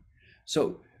children.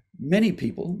 So many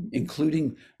people,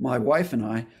 including my wife and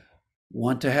I,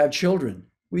 want to have children.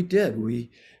 We did.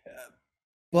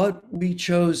 But we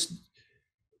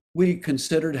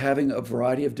considered having a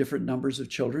variety of different numbers of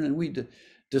children, and we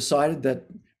decided that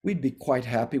we'd be quite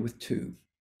happy with two.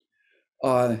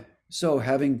 So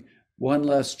having one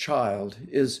less child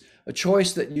is a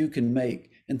choice that you can make.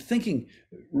 And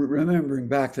remembering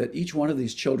back that each one of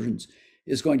these children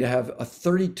is going to have a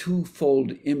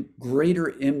 32-fold greater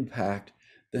impact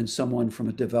than someone from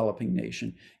a developing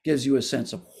nation, gives you a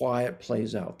sense of why it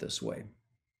plays out this way.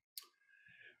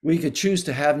 We could choose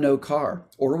to have no car,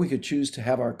 or we could choose to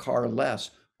have our car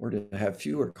less, or to have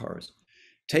fewer cars.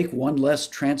 Take one less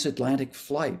transatlantic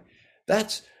flight.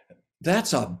 That's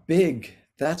a big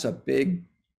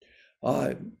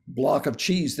block of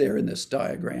cheese there in this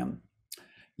diagram.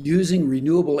 Using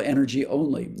renewable energy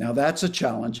only. Now that's a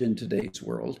challenge in today's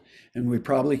world, and we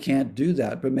probably can't do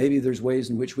that, but maybe there's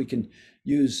ways in which we can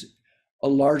use a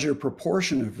larger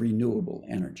proportion of renewable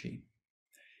energy.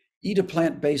 Eat a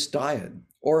plant-based diet,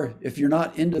 or if you're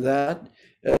not into that,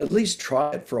 at least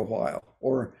try it for a while,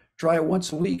 or try it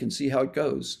once a week and see how it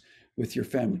goes with your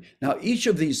family. Now, each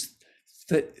of these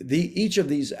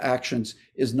actions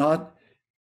is not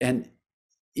an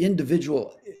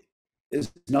individual,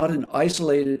 is not an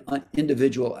isolated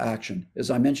individual action.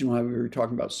 As I mentioned when we were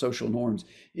talking about social norms,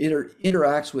 it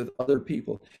interacts with other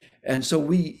people. And so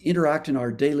we interact in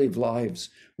our daily lives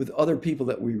with other people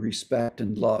that we respect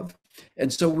and love.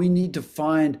 And so we need to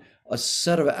find a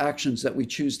set of actions that we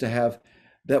choose to have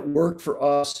that work for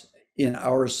us in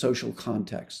our social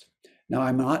context. Now,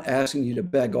 I'm not asking you to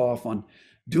beg off on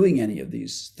doing any of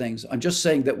these things. I'm just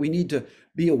saying that we need to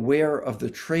be aware of the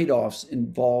trade-offs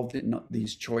involved in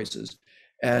these choices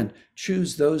and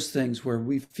choose those things where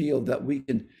we feel that we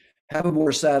can have a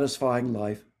more satisfying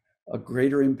life, a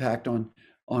greater impact on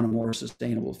a more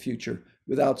sustainable future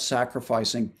without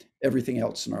sacrificing everything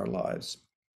else in our lives.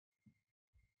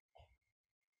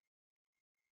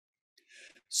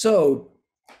 So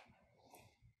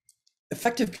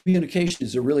effective communication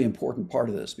is a really important part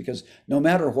of this, because no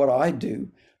matter what I do,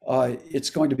 it's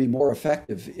going to be more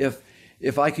effective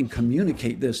if I can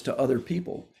communicate this to other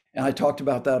people. And I talked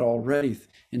about that already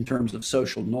in terms of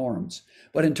social norms.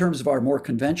 But in terms of our more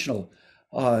conventional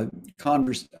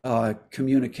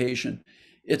communication,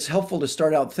 it's helpful to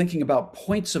start out thinking about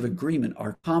points of agreement,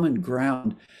 our common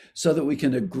ground, so that we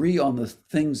can agree on the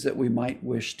things that we might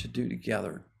wish to do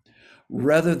together,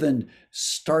 rather than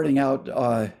starting out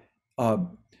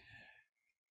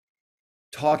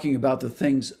talking about the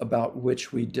things about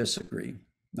which we disagree.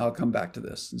 I'll come back to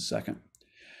this in a second.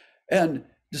 And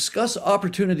discuss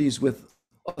opportunities with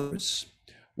others,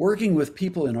 working with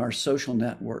people in our social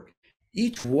network.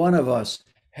 Each one of us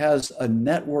has a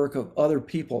network of other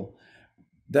people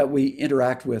that we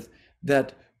interact with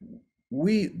that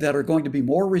are going to be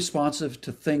more responsive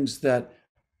to things that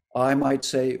I might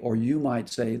say or you might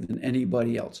say than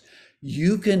anybody else.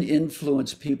 You can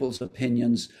influence people's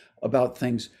opinions about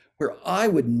things where I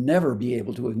would never be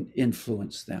able to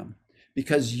influence them,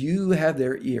 because you have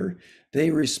their ear.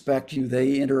 They respect you,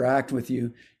 they interact with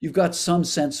you. You've got some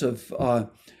sense of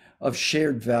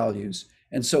shared values.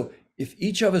 And so if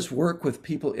each of us work with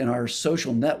people in our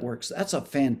social networks, that's a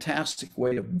fantastic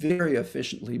way to very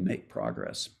efficiently make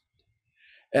progress.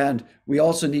 And we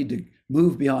also need to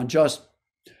move beyond just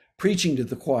preaching to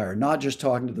the choir, not just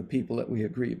talking to the people that we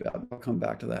agree about. I'll come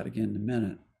back to that again in a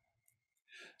minute.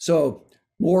 So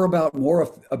more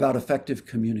about effective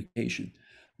communication.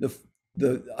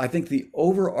 I think the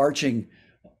overarching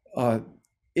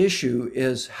issue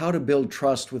is how to build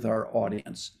trust with our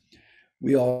audience.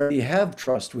 We already have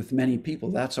trust with many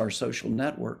people. That's our social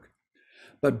network.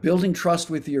 But building trust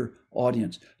with your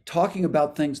audience, talking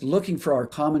about things, looking for our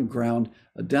common ground,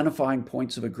 identifying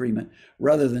points of agreement,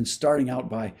 rather than starting out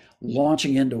by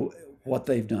launching into what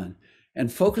they've done,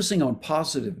 and focusing on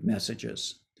positive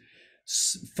messages.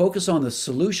 Focus on the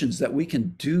solutions that we can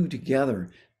do together,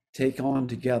 take on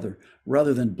together,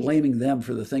 rather than blaming them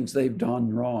for the things they've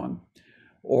done wrong,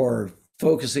 or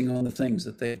focusing on the things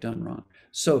that they've done wrong.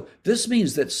 So this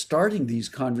means that starting these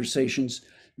conversations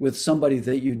with somebody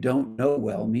that you don't know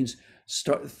well means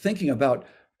start thinking about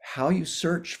how you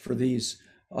search for these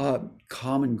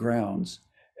common grounds.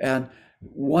 And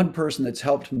one person that's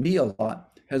helped me a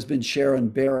lot has been Sharon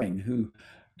Baring, who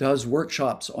does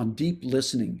workshops on deep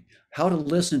listening, how to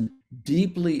listen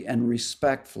deeply and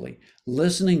respectfully,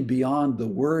 listening beyond the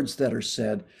words that are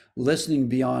said, listening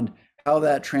beyond how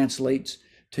that translates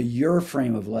to your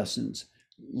frame of lessons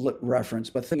reference,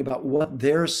 but think about what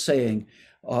they're saying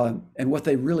and what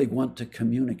they really want to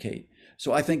communicate.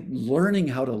 So I think learning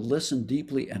how to listen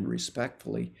deeply and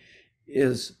respectfully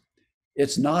is,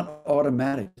 it's not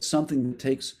automatic. It's something that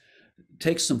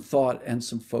takes some thought and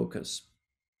some focus.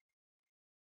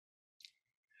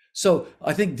 So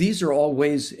I think these are all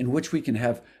ways in which we can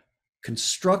have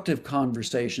constructive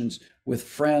conversations with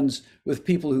friends, with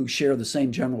people who share the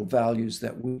same general values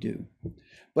that we do.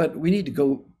 But we need to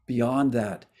go beyond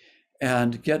that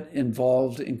and get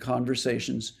involved in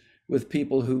conversations with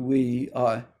people who we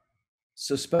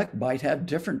suspect might have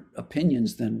different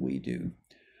opinions than we do.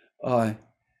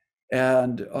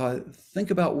 And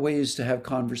think about ways to have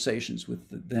conversations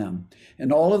with them.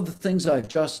 And all of the things I've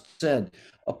just said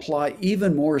apply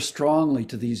even more strongly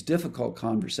to these difficult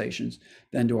conversations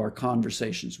than to our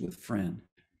conversations with friends.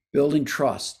 Building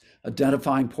trust,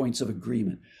 identifying points of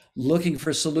agreement, looking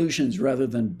for solutions rather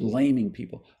than blaming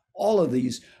people. All of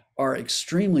these are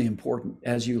extremely important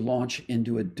as you launch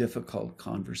into a difficult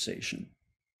conversation.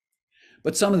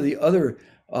 But some of the other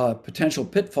potential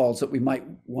pitfalls that we might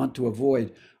want to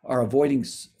avoid are avoiding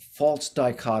false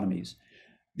dichotomies,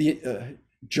 the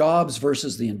jobs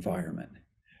versus the environment.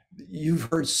 You've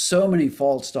heard so many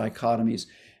false dichotomies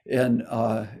in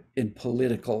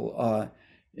political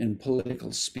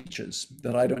speeches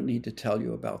that I don't need to tell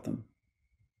you about them.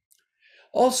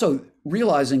 Also,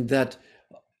 realizing that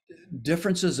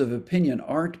differences of opinion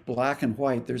aren't black and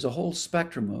white. There's a whole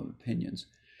spectrum of opinions.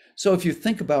 So if you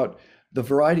think about the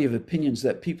variety of opinions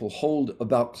that people hold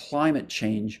about climate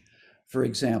change, for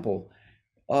example,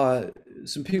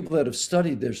 some people that have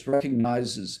studied this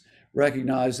recognize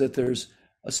that there's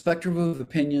a spectrum of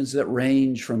opinions that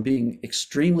range from being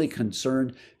extremely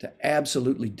concerned to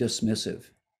absolutely dismissive.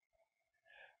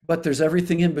 But there's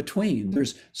everything in between.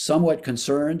 There's somewhat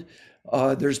concerned.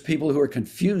 There's people who are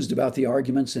confused about the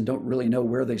arguments and don't really know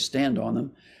where they stand on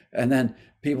them. And then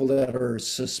people that are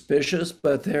suspicious,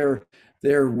 but they're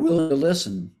willing to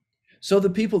listen. So the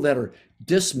people that are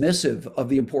dismissive of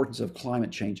the importance of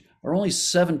climate change are only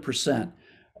 7%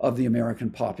 of the American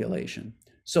population.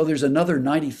 So there's another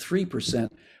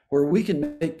 93% where we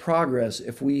can make progress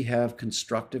if we have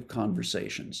constructive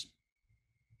conversations.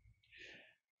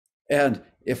 And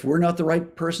if we're not the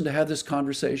right person to have this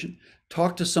conversation,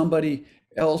 talk to somebody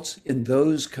else in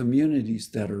those communities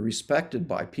that are respected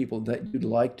by people that you'd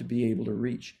like to be able to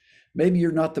reach. Maybe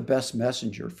you're not the best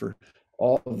messenger for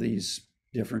all of these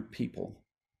different people.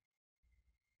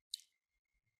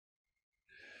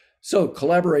 So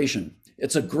collaboration,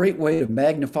 it's a great way to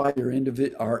magnify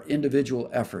our individual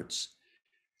efforts.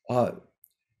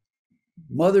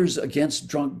 Mothers Against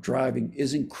Drunk Driving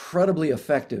is incredibly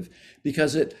effective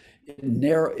because it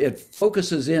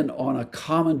focuses in on a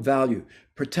common value,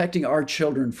 protecting our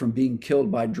children from being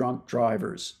killed by drunk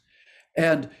drivers.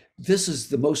 And this is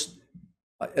the most,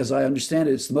 as I understand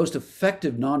it, it's the most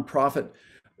effective nonprofit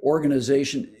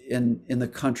organization in the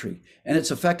country. And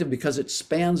it's effective because it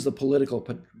spans the political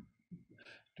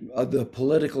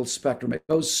spectrum. It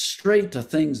goes straight to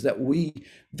things that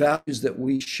values that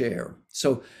we share.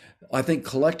 So I think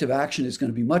collective action is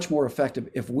going to be much more effective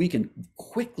if we can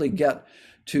quickly get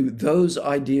to those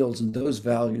ideals and those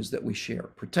values that we share,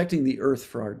 protecting the earth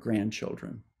for our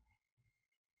grandchildren.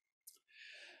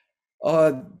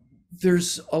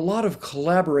 There's a lot of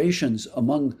collaborations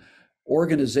among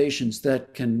organizations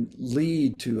that can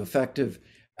lead to effective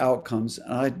outcomes.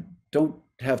 And I don't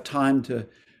have time to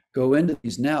go into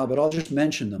these now, but I'll just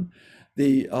mention them.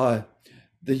 The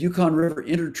Yukon River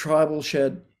Intertribal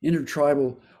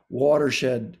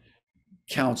Watershed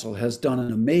Council has done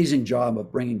an amazing job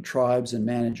of bringing tribes and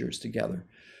managers together.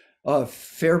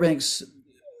 Solarized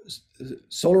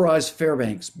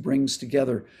Fairbanks brings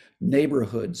together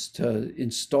neighborhoods to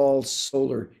install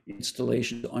solar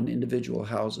installations on individual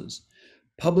houses.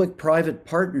 Public-private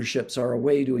partnerships are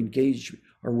ways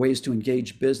to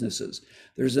engage businesses.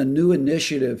 There's a new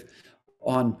initiative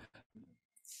on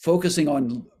focusing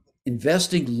on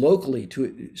investing locally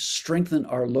to strengthen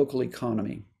our local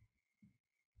economy.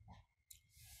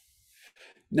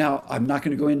 Now, I'm not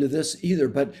going to go into this either,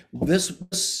 but this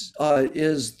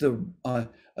is a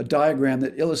diagram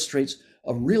that illustrates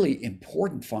a really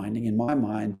important finding in my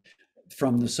mind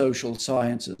from the social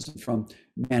sciences and from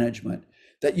management,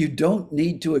 that you don't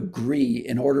need to agree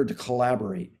in order to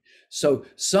collaborate. So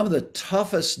some of the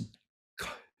toughest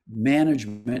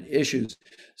management issues,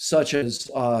 such as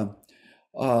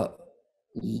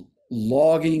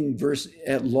logging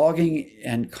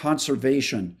and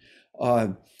conservation,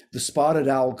 the spotted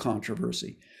owl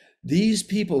controversy. These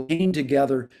people came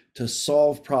together to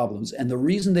solve problems. And the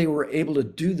reason they were able to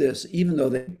do this, even though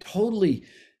they totally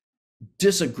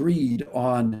disagreed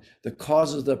on the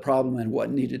causes of the problem and what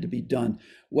needed to be done,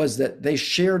 was that they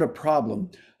shared a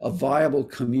problem, a viable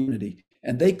community.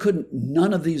 And they couldn't,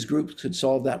 none of these groups could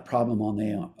solve that problem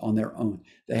on their own.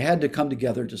 They had to come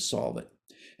together to solve it.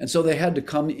 And so they had to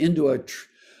come into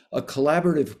a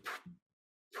collaborative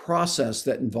process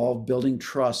that involved building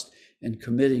trust and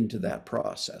committing to that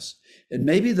process. And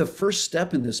maybe the first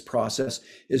step in this process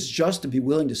is just to be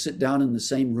willing to sit down in the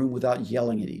same room without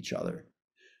yelling at each other.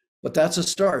 But that's a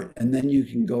start, and then you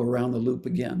can go around the loop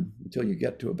again until you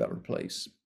get to a better place.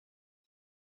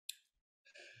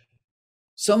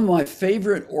 Some of my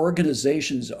favorite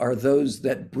organizations are those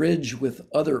that bridge with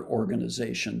other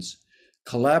organizations,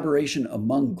 collaboration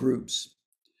among groups.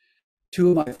 Two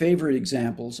of my favorite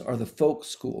examples are the folk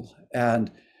school.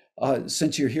 And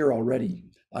since you're here already,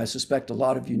 I suspect a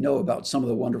lot of you know about some of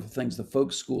the wonderful things the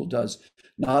folk school does,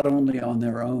 not only on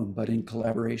their own, but in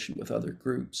collaboration with other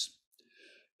groups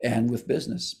and with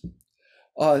business.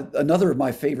 Another of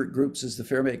my favorite groups is the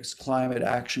Fairbanks Climate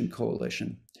Action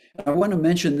Coalition. And I want to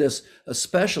mention this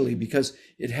especially because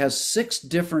it has 6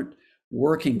 different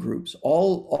working groups.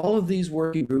 All of these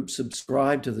working groups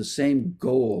subscribe to the same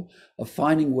goal of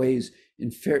finding ways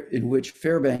in which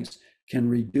Fairbanks can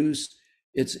reduce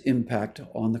its impact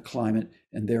on the climate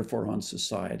and therefore on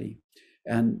society,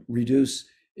 and reduce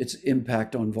its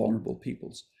impact on vulnerable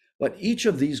peoples. But each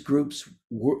of these groups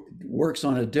works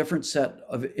on a different set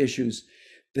of issues.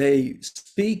 They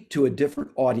speak to a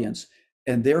different audience,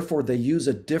 and therefore they use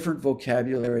a different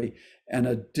vocabulary and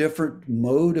a different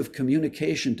mode of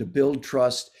communication to build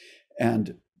trust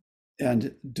and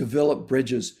develop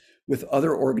bridges with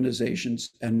other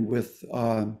organizations and with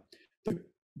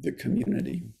the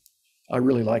community. I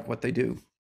really like what they do.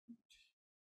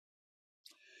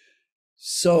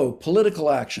 So,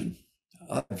 political action.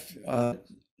 I've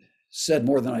said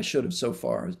more than I should have so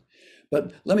far,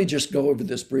 but let me just go over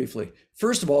this briefly.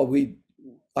 First of all,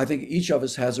 I think each of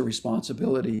us has a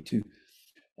responsibility to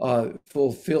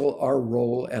fulfill our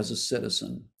role as a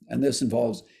citizen. And this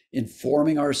involves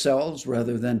informing ourselves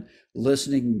rather than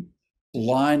listening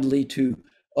blindly to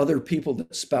other people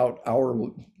that spout our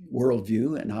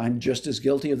worldview. And I'm just as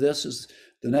guilty of this as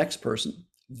the next person.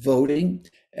 Voting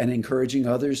and encouraging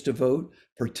others to vote,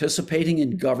 participating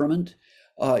in government,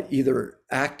 either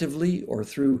actively or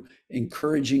through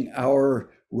encouraging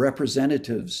our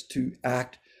representatives to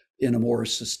act in a more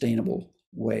sustainable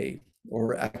way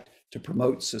or act to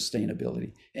promote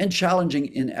sustainability, and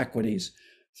challenging inequities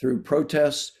through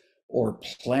protests or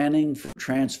planning for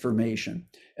transformation.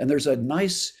 And there's a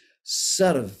nice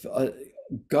set of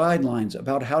guidelines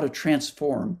about how to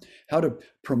transform, how to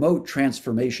promote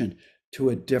transformation to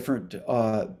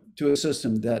a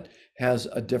system that has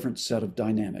a different set of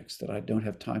dynamics that I don't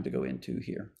have time to go into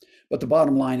here. But the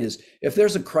bottom line is, if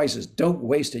there's a crisis, don't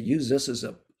waste it. Use this as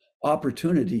an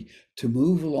opportunity to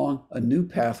move along a new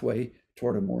pathway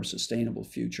toward a more sustainable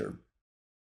future.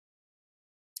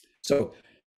 So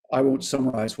I won't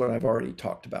summarize what I've already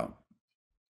talked about.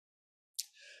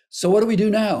 So what do we do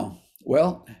now?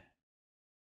 Well,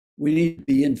 we need to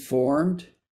be informed.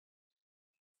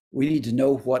 We need to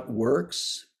know what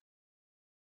works,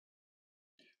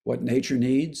 what nature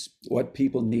needs, what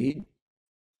people need.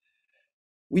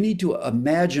 We need to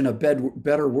imagine a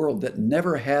better world that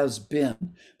never has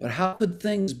been. But how could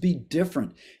things be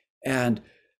different? And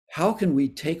how can we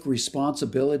take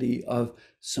responsibility of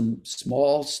some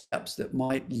small steps that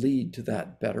might lead to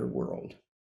that better world?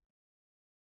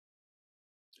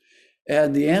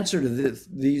 And the answer to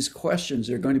these questions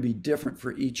are going to be different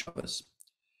for each of us.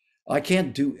 I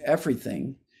can't do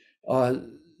everything,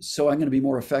 so I'm going to be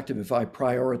more effective if I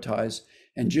prioritize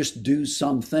and just do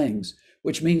some things,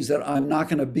 which means that I'm not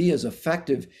going to be as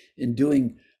effective in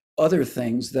doing other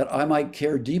things that I might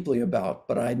care deeply about,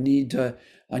 but I need to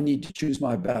choose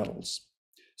my battles.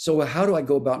 So how do I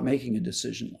go about making a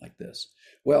decision like this?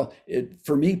 Well,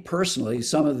 for me personally,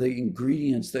 some of the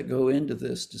ingredients that go into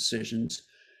this decisions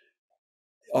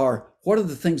are, what are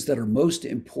the things that are most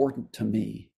important to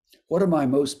me? What am I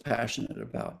most passionate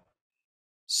about?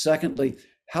 Secondly,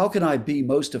 how can I be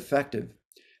most effective?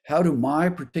 How do my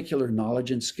particular knowledge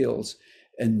and skills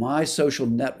and my social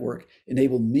network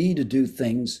enable me to do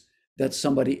things that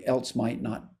somebody else might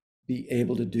not be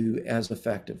able to do as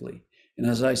effectively. And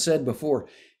as I said before,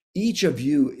 each of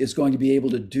you is going to be able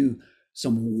to do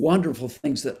some wonderful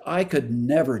things that I could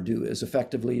never do as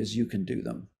effectively as you can do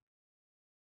them.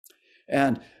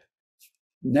 And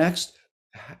next,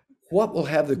 what will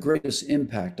have the greatest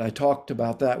impact? I talked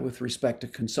about that with respect to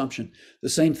consumption. The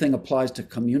same thing applies to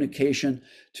communication,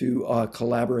 to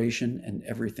collaboration, and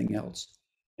everything else.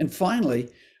 And finally,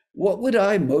 what would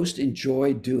I most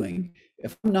enjoy doing?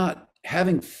 If I'm not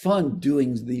having fun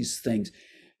doing these things,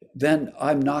 then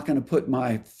I'm not going to put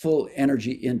my full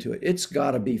energy into it. It's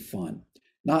got to be fun.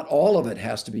 Not all of it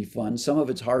has to be fun. Some of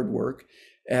it's hard work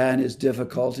and is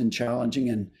difficult and challenging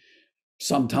and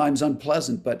sometimes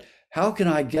unpleasant, but how can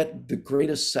I get the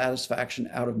greatest satisfaction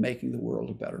out of making the world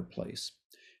a better place?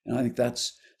 And I think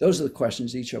those are the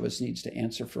questions each of us needs to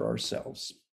answer for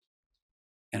ourselves.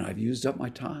 And I've used up my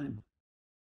time.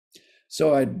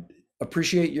 So I'd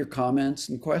appreciate your comments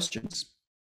and questions.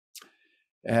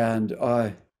 And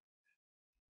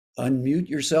unmute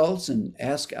yourselves and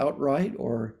ask outright,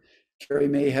 or Carrie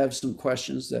may have some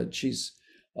questions that she's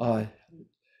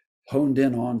honed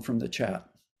in on from the chat.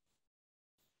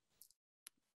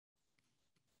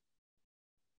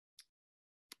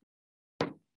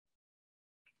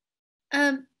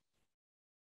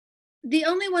 The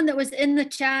only one that was in the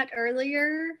chat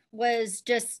earlier was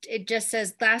it just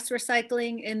says glass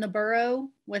recycling in the borough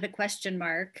with a question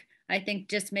mark. I think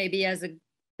just maybe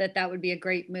that would be a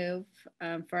great move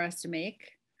for us to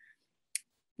make.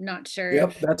 Not sure.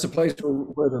 Yep, that's a place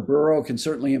where the borough can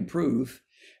certainly improve,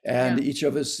 and each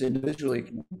of us individually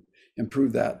can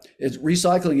improve that.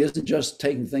 Recycling isn't just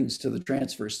taking things to the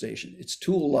transfer station. It's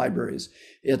tool libraries.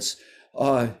 It's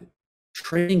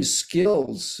training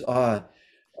skills.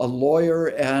 A lawyer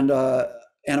and a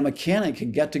mechanic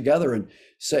can get together and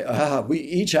say, we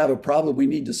each have a problem we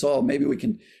need to solve. Maybe we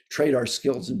can trade our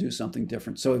skills and do something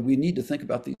different. So we need to think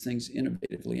about these things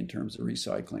innovatively in terms of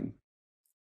recycling.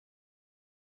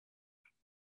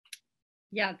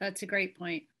 Yeah, that's a great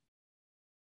point.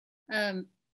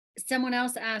 Someone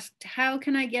else asked, how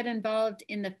can I get involved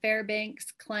in the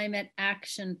Fairbanks Climate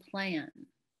Action Plan?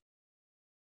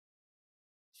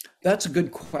 That's a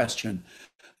good question.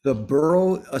 The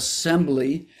Borough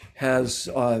Assembly has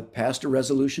passed a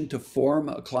resolution to form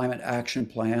a climate action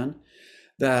plan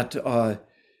that there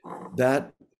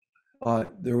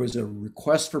was a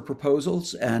request for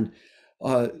proposals, and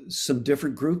some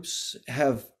different groups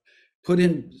have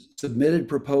submitted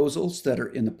proposals that are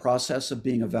in the process of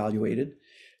being evaluated.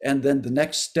 And then the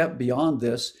next step beyond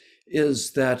this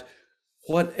is that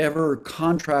whatever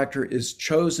contractor is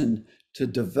chosen to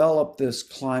develop this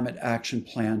climate action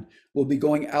plan will be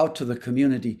going out to the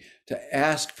community to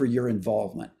ask for your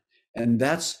involvement. And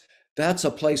that's a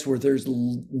place where there's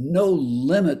no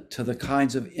limit to the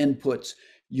kinds of inputs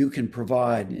you can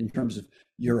provide in terms of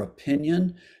your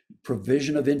opinion,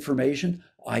 provision of information,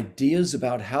 ideas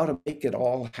about how to make it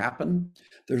all happen.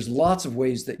 There's lots of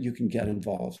ways that you can get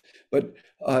involved. But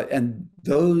and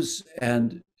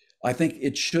I think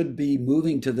it should be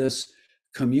moving to this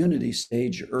community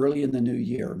stage early in the new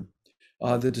year.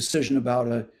 The decision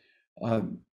about a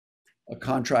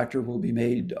contractor will be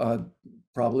made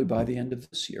probably by the end of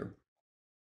this year.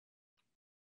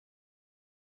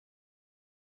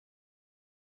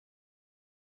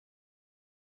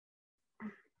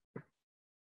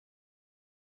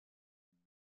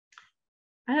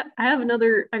 I have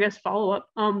another, I guess, follow-up.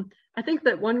 I think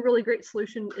that one really great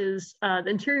solution is the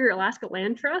Interior Alaska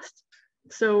Land Trust.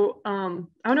 So I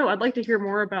don't know, I'd like to hear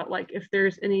more about like if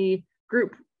there's any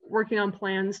group working on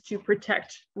plans to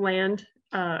protect land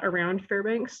around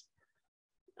Fairbanks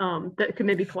that could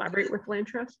maybe collaborate with Land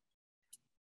Trust.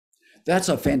 That's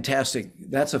a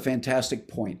fantastic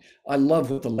point. I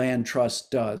love what the Land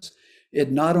Trust does.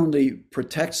 It not only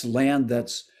protects land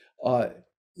that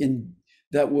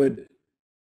would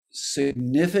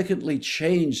significantly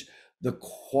change the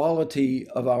quality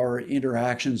of our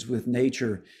interactions with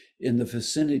nature in the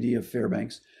vicinity of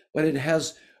Fairbanks, but it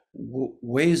has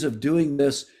ways of doing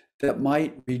this that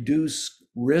might reduce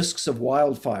risks of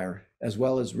wildfire as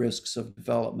well as risks of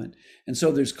development. And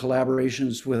so there's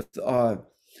collaborations with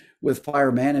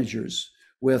fire managers,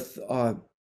 with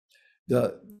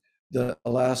the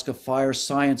Alaska Fire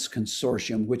Science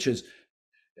Consortium, which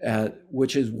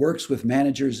works with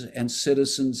managers and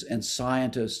citizens and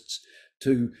scientists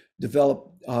to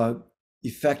develop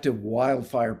effective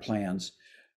wildfire plans.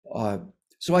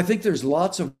 So I think there's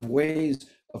lots of ways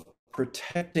of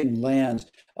protecting lands.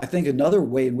 I think another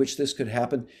way in which this could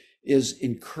happen is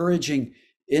encouraging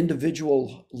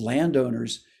individual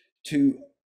landowners to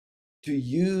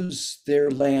use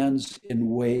their lands in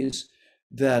ways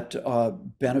that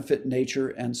benefit nature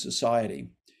and society.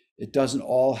 It doesn't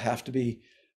all have to be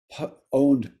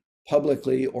owned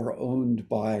publicly or owned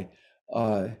by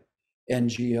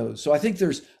NGOs. So I think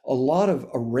there's a lot of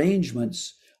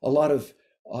arrangements, a lot of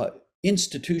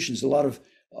institutions, a lot of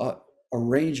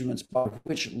arrangements by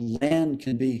which land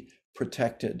can be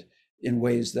protected in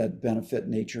ways that benefit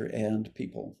nature and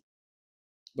people.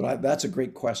 But that's a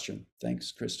great question.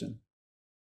 Thanks, Kristen.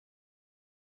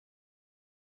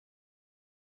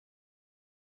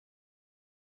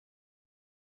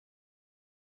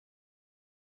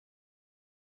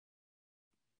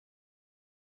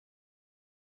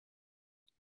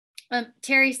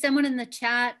 Terry, someone in the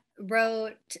chat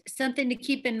wrote something to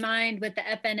keep in mind with the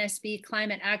FNSB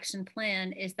Climate Action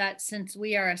Plan is that since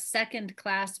we are a second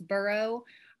class borough,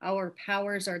 our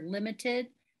powers are limited.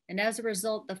 And as a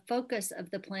result, the focus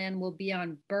of the plan will be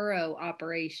on borough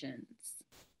operations.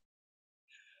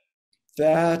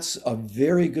 That's a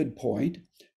very good point.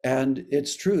 And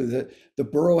it's true that the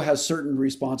borough has certain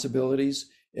responsibilities.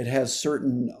 It has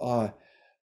certain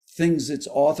things it's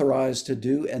authorized to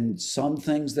do and some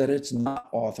things that it's not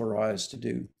authorized to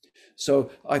do.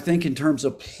 So I think in terms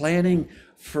of planning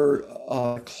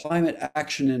for climate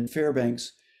action in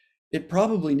Fairbanks, it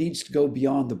probably needs to go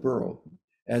beyond the borough.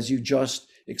 As you just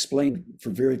explained for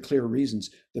very clear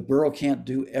reasons, the borough can't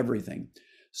do everything.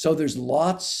 So there's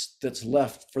lots that's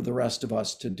left for the rest of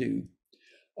us to do,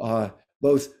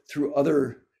 both through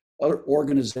other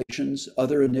organizations,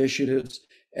 other initiatives,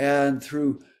 and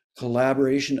through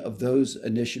collaboration of those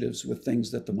initiatives with things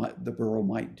that the borough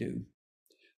might do.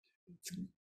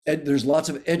 And there's lots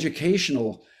of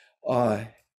educational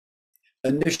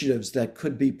initiatives that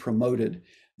could be promoted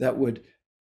that would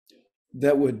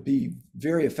be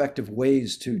very effective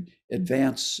ways to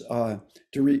advance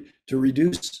to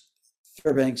reduce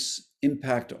Fairbanks'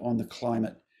 impact on the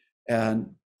climate,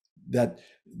 and that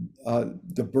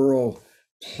the borough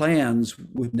plans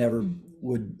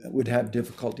would have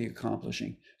difficulty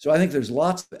accomplishing. So I think there's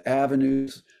lots of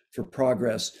avenues for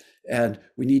progress, and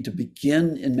we need to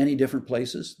begin in many different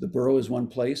places. The borough is one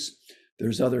place.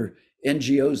 There's other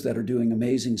NGOs that are doing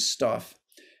amazing stuff.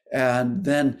 And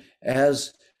then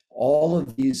as all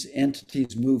of these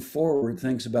entities move forward,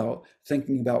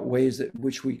 thinking about ways that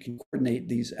which we can coordinate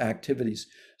these activities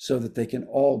so that they can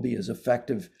all be as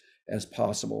effective as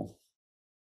possible.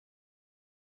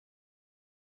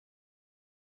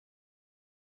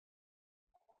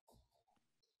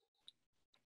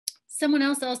 Someone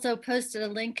else also posted a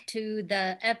link to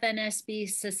the FNSB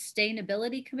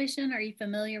Sustainability Commission. Are you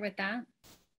familiar with that?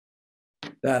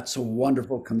 That's a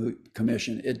wonderful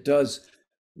commission. It does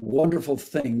wonderful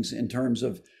things in terms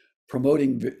of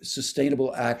promoting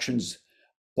sustainable actions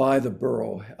by the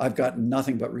borough. I've got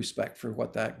nothing but respect for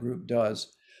what that group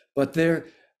does. But there,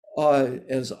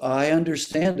 as I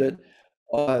understand it,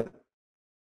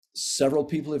 several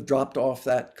people have dropped off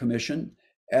that commission,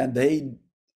 and they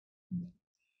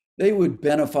would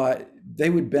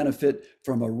benefit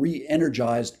from a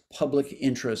re-energized public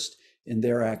interest in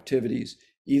their activities,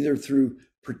 either through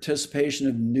participation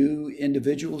of new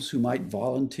individuals who might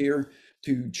volunteer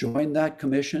to join that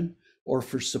commission, or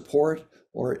for support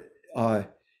or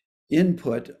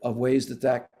input of ways that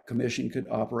that commission could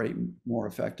operate more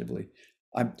effectively.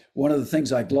 One of the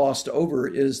things I glossed over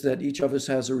is that each of us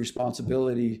has a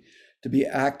responsibility to be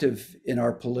active in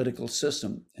our political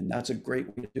system, and that's a great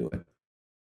way to do it.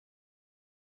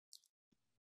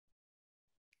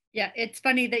 Yeah, it's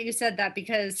funny that you said that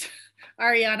because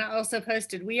Ariana also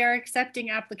posted, we are accepting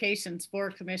applications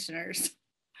for commissioners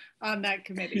on that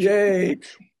committee. Yay.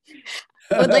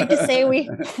 I would like to say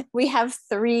we have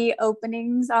 3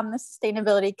 openings on the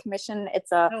Sustainability Commission.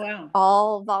 It's a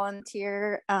all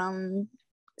volunteer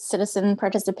citizen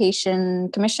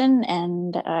participation commission,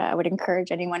 and I would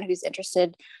encourage anyone who's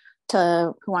interested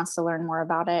who wants to learn more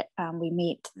about it. We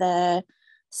meet the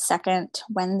second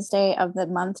Wednesday of the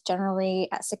month, generally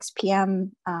at 6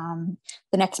 p.m.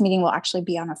 The next meeting will actually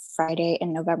be on a Friday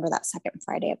in November, that second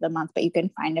Friday of the month, but you can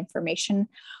find information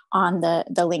on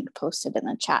the link posted in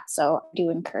the chat. So I do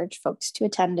encourage folks to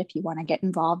attend if you want to get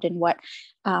involved in what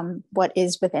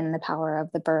is within the power of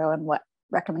the borough and what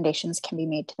recommendations can be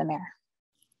made to the mayor.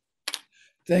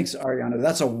 Thanks,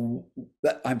 Ariana.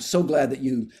 I'm so glad that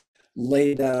you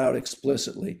laid that out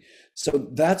explicitly. So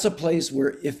that's a place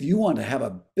where if you want to have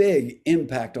a big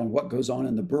impact on what goes on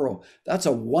in the borough, that's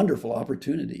a wonderful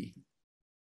opportunity.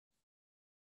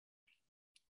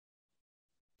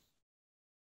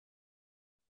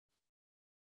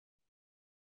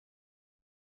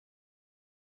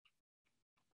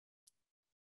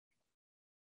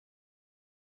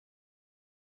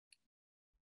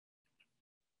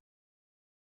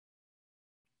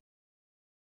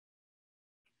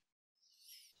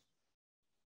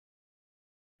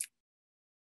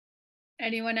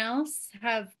 Anyone else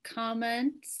have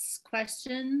comments,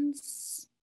 questions?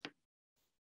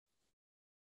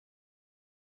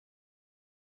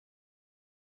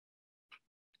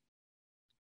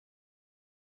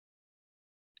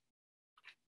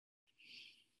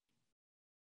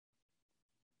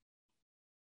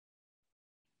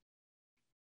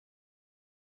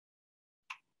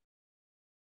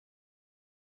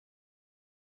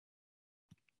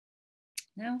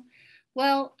 No?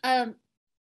 Well,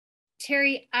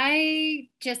 Terry, I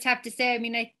just have to say, I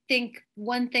mean, I think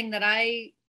one thing that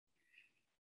I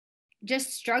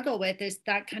just struggle with is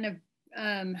that kind of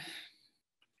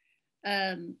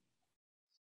um,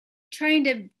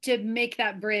 trying to make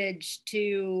that bridge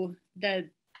to the,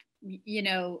 you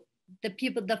know, the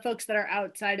people, the folks that are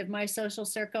outside of my social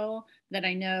circle that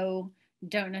I know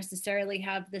don't necessarily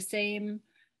have the same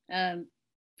um,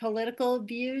 political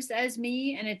views as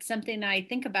me. And it's something I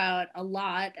think about a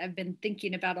lot. I've been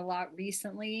thinking about a lot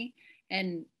recently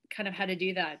and kind of how to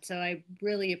do that. So I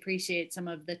really appreciate some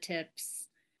of the tips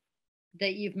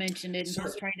that you've mentioned and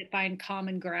just trying to find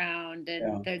common ground,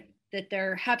 and that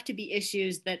there have to be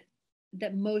issues that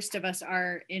most of us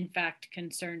are in fact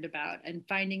concerned about, and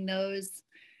finding those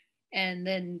and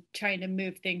then trying to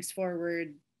move things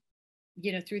forward,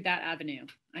 you know, through that avenue.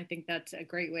 I think that's a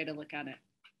great way to look at it.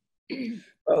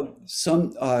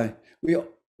 Some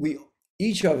we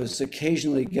each of us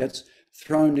occasionally gets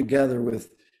thrown together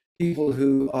with people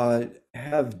who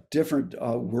have different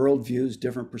worldviews,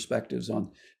 different perspectives on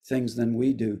things than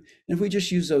we do, and if we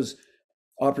just use those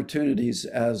opportunities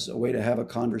as a way to have a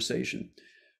conversation.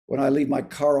 When I leave my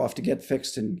car off to get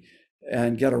fixed and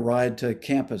get a ride to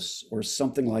campus or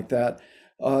something like that,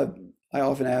 I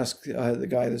often ask the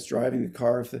guy that's driving the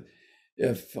car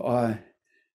if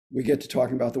we get to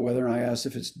talking about the weather, and I ask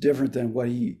if it's different than what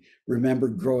he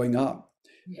remembered growing up.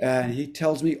 And he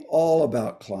tells me all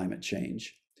about climate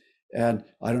change. And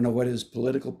I don't know what his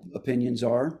political opinions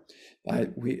are.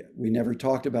 We never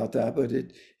talked about that, but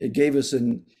it gave us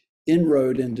an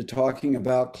inroad into talking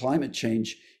about climate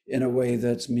change in a way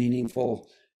that's meaningful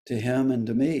to him and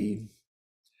to me.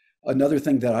 Another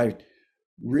thing that I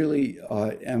really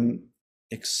am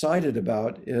excited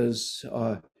about is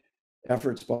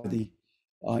efforts by the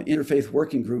Interfaith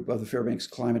Working Group of the Fairbanks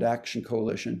Climate Action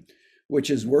Coalition,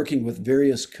 which is working with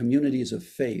various communities of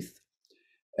faith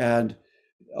and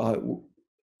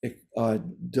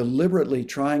deliberately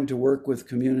trying to work with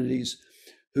communities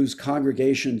whose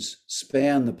congregations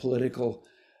span the political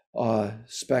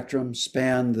spectrum,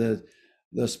 span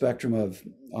the spectrum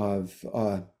of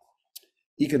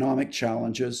economic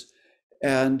challenges,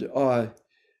 and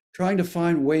trying to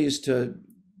find ways to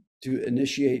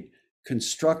initiate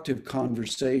constructive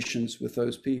conversations with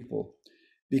those people.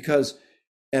 Because,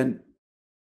 and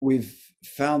we've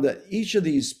found that each of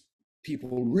these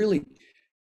people really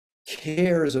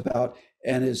cares about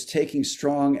and is taking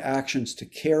strong actions to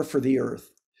care for the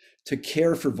earth, to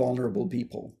care for vulnerable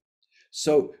people.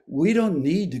 So we don't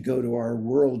need to go to our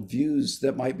worldviews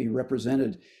that might be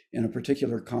represented in a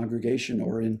particular congregation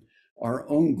or in our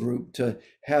own group to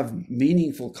have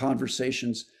meaningful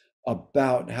conversations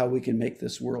about how we can make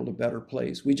this world a better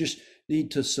place. We just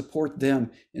need to support them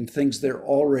in things they're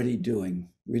already doing.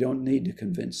 We don't need to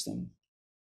convince them.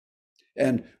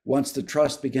 And once the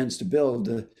trust begins to build,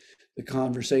 the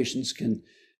conversations can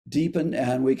deepen,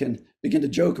 and we can begin to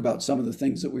joke about some of the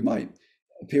things that we might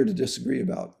appear to disagree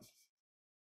about.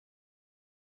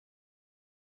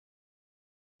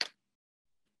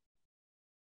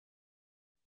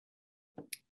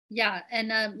 Yeah,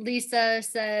 and Lisa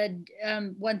said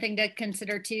one thing to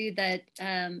consider too, that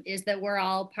is that we're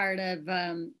all part of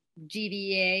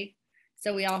GVA,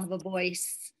 so we all have a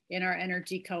voice in our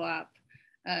energy co-op.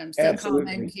 So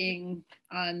absolutely. Commenting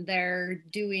on their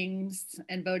doings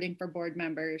and voting for board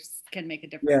members can make a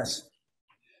difference.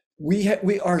 Yes,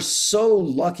 we are so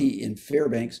lucky in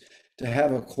Fairbanks to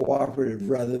have a cooperative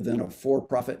rather than a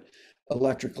for-profit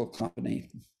electrical company.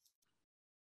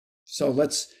 So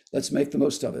let's make the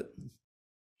most of it.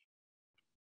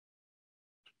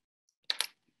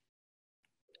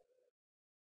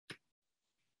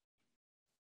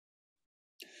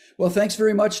 Well, thanks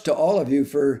very much to all of you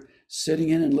for sitting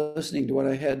in and listening to what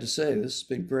I had to say. This has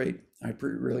been great. I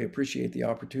really appreciate the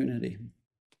opportunity.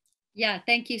 Yeah,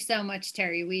 thank you so much,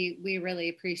 Terry. We really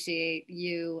appreciate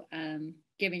you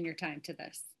giving your time to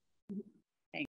this.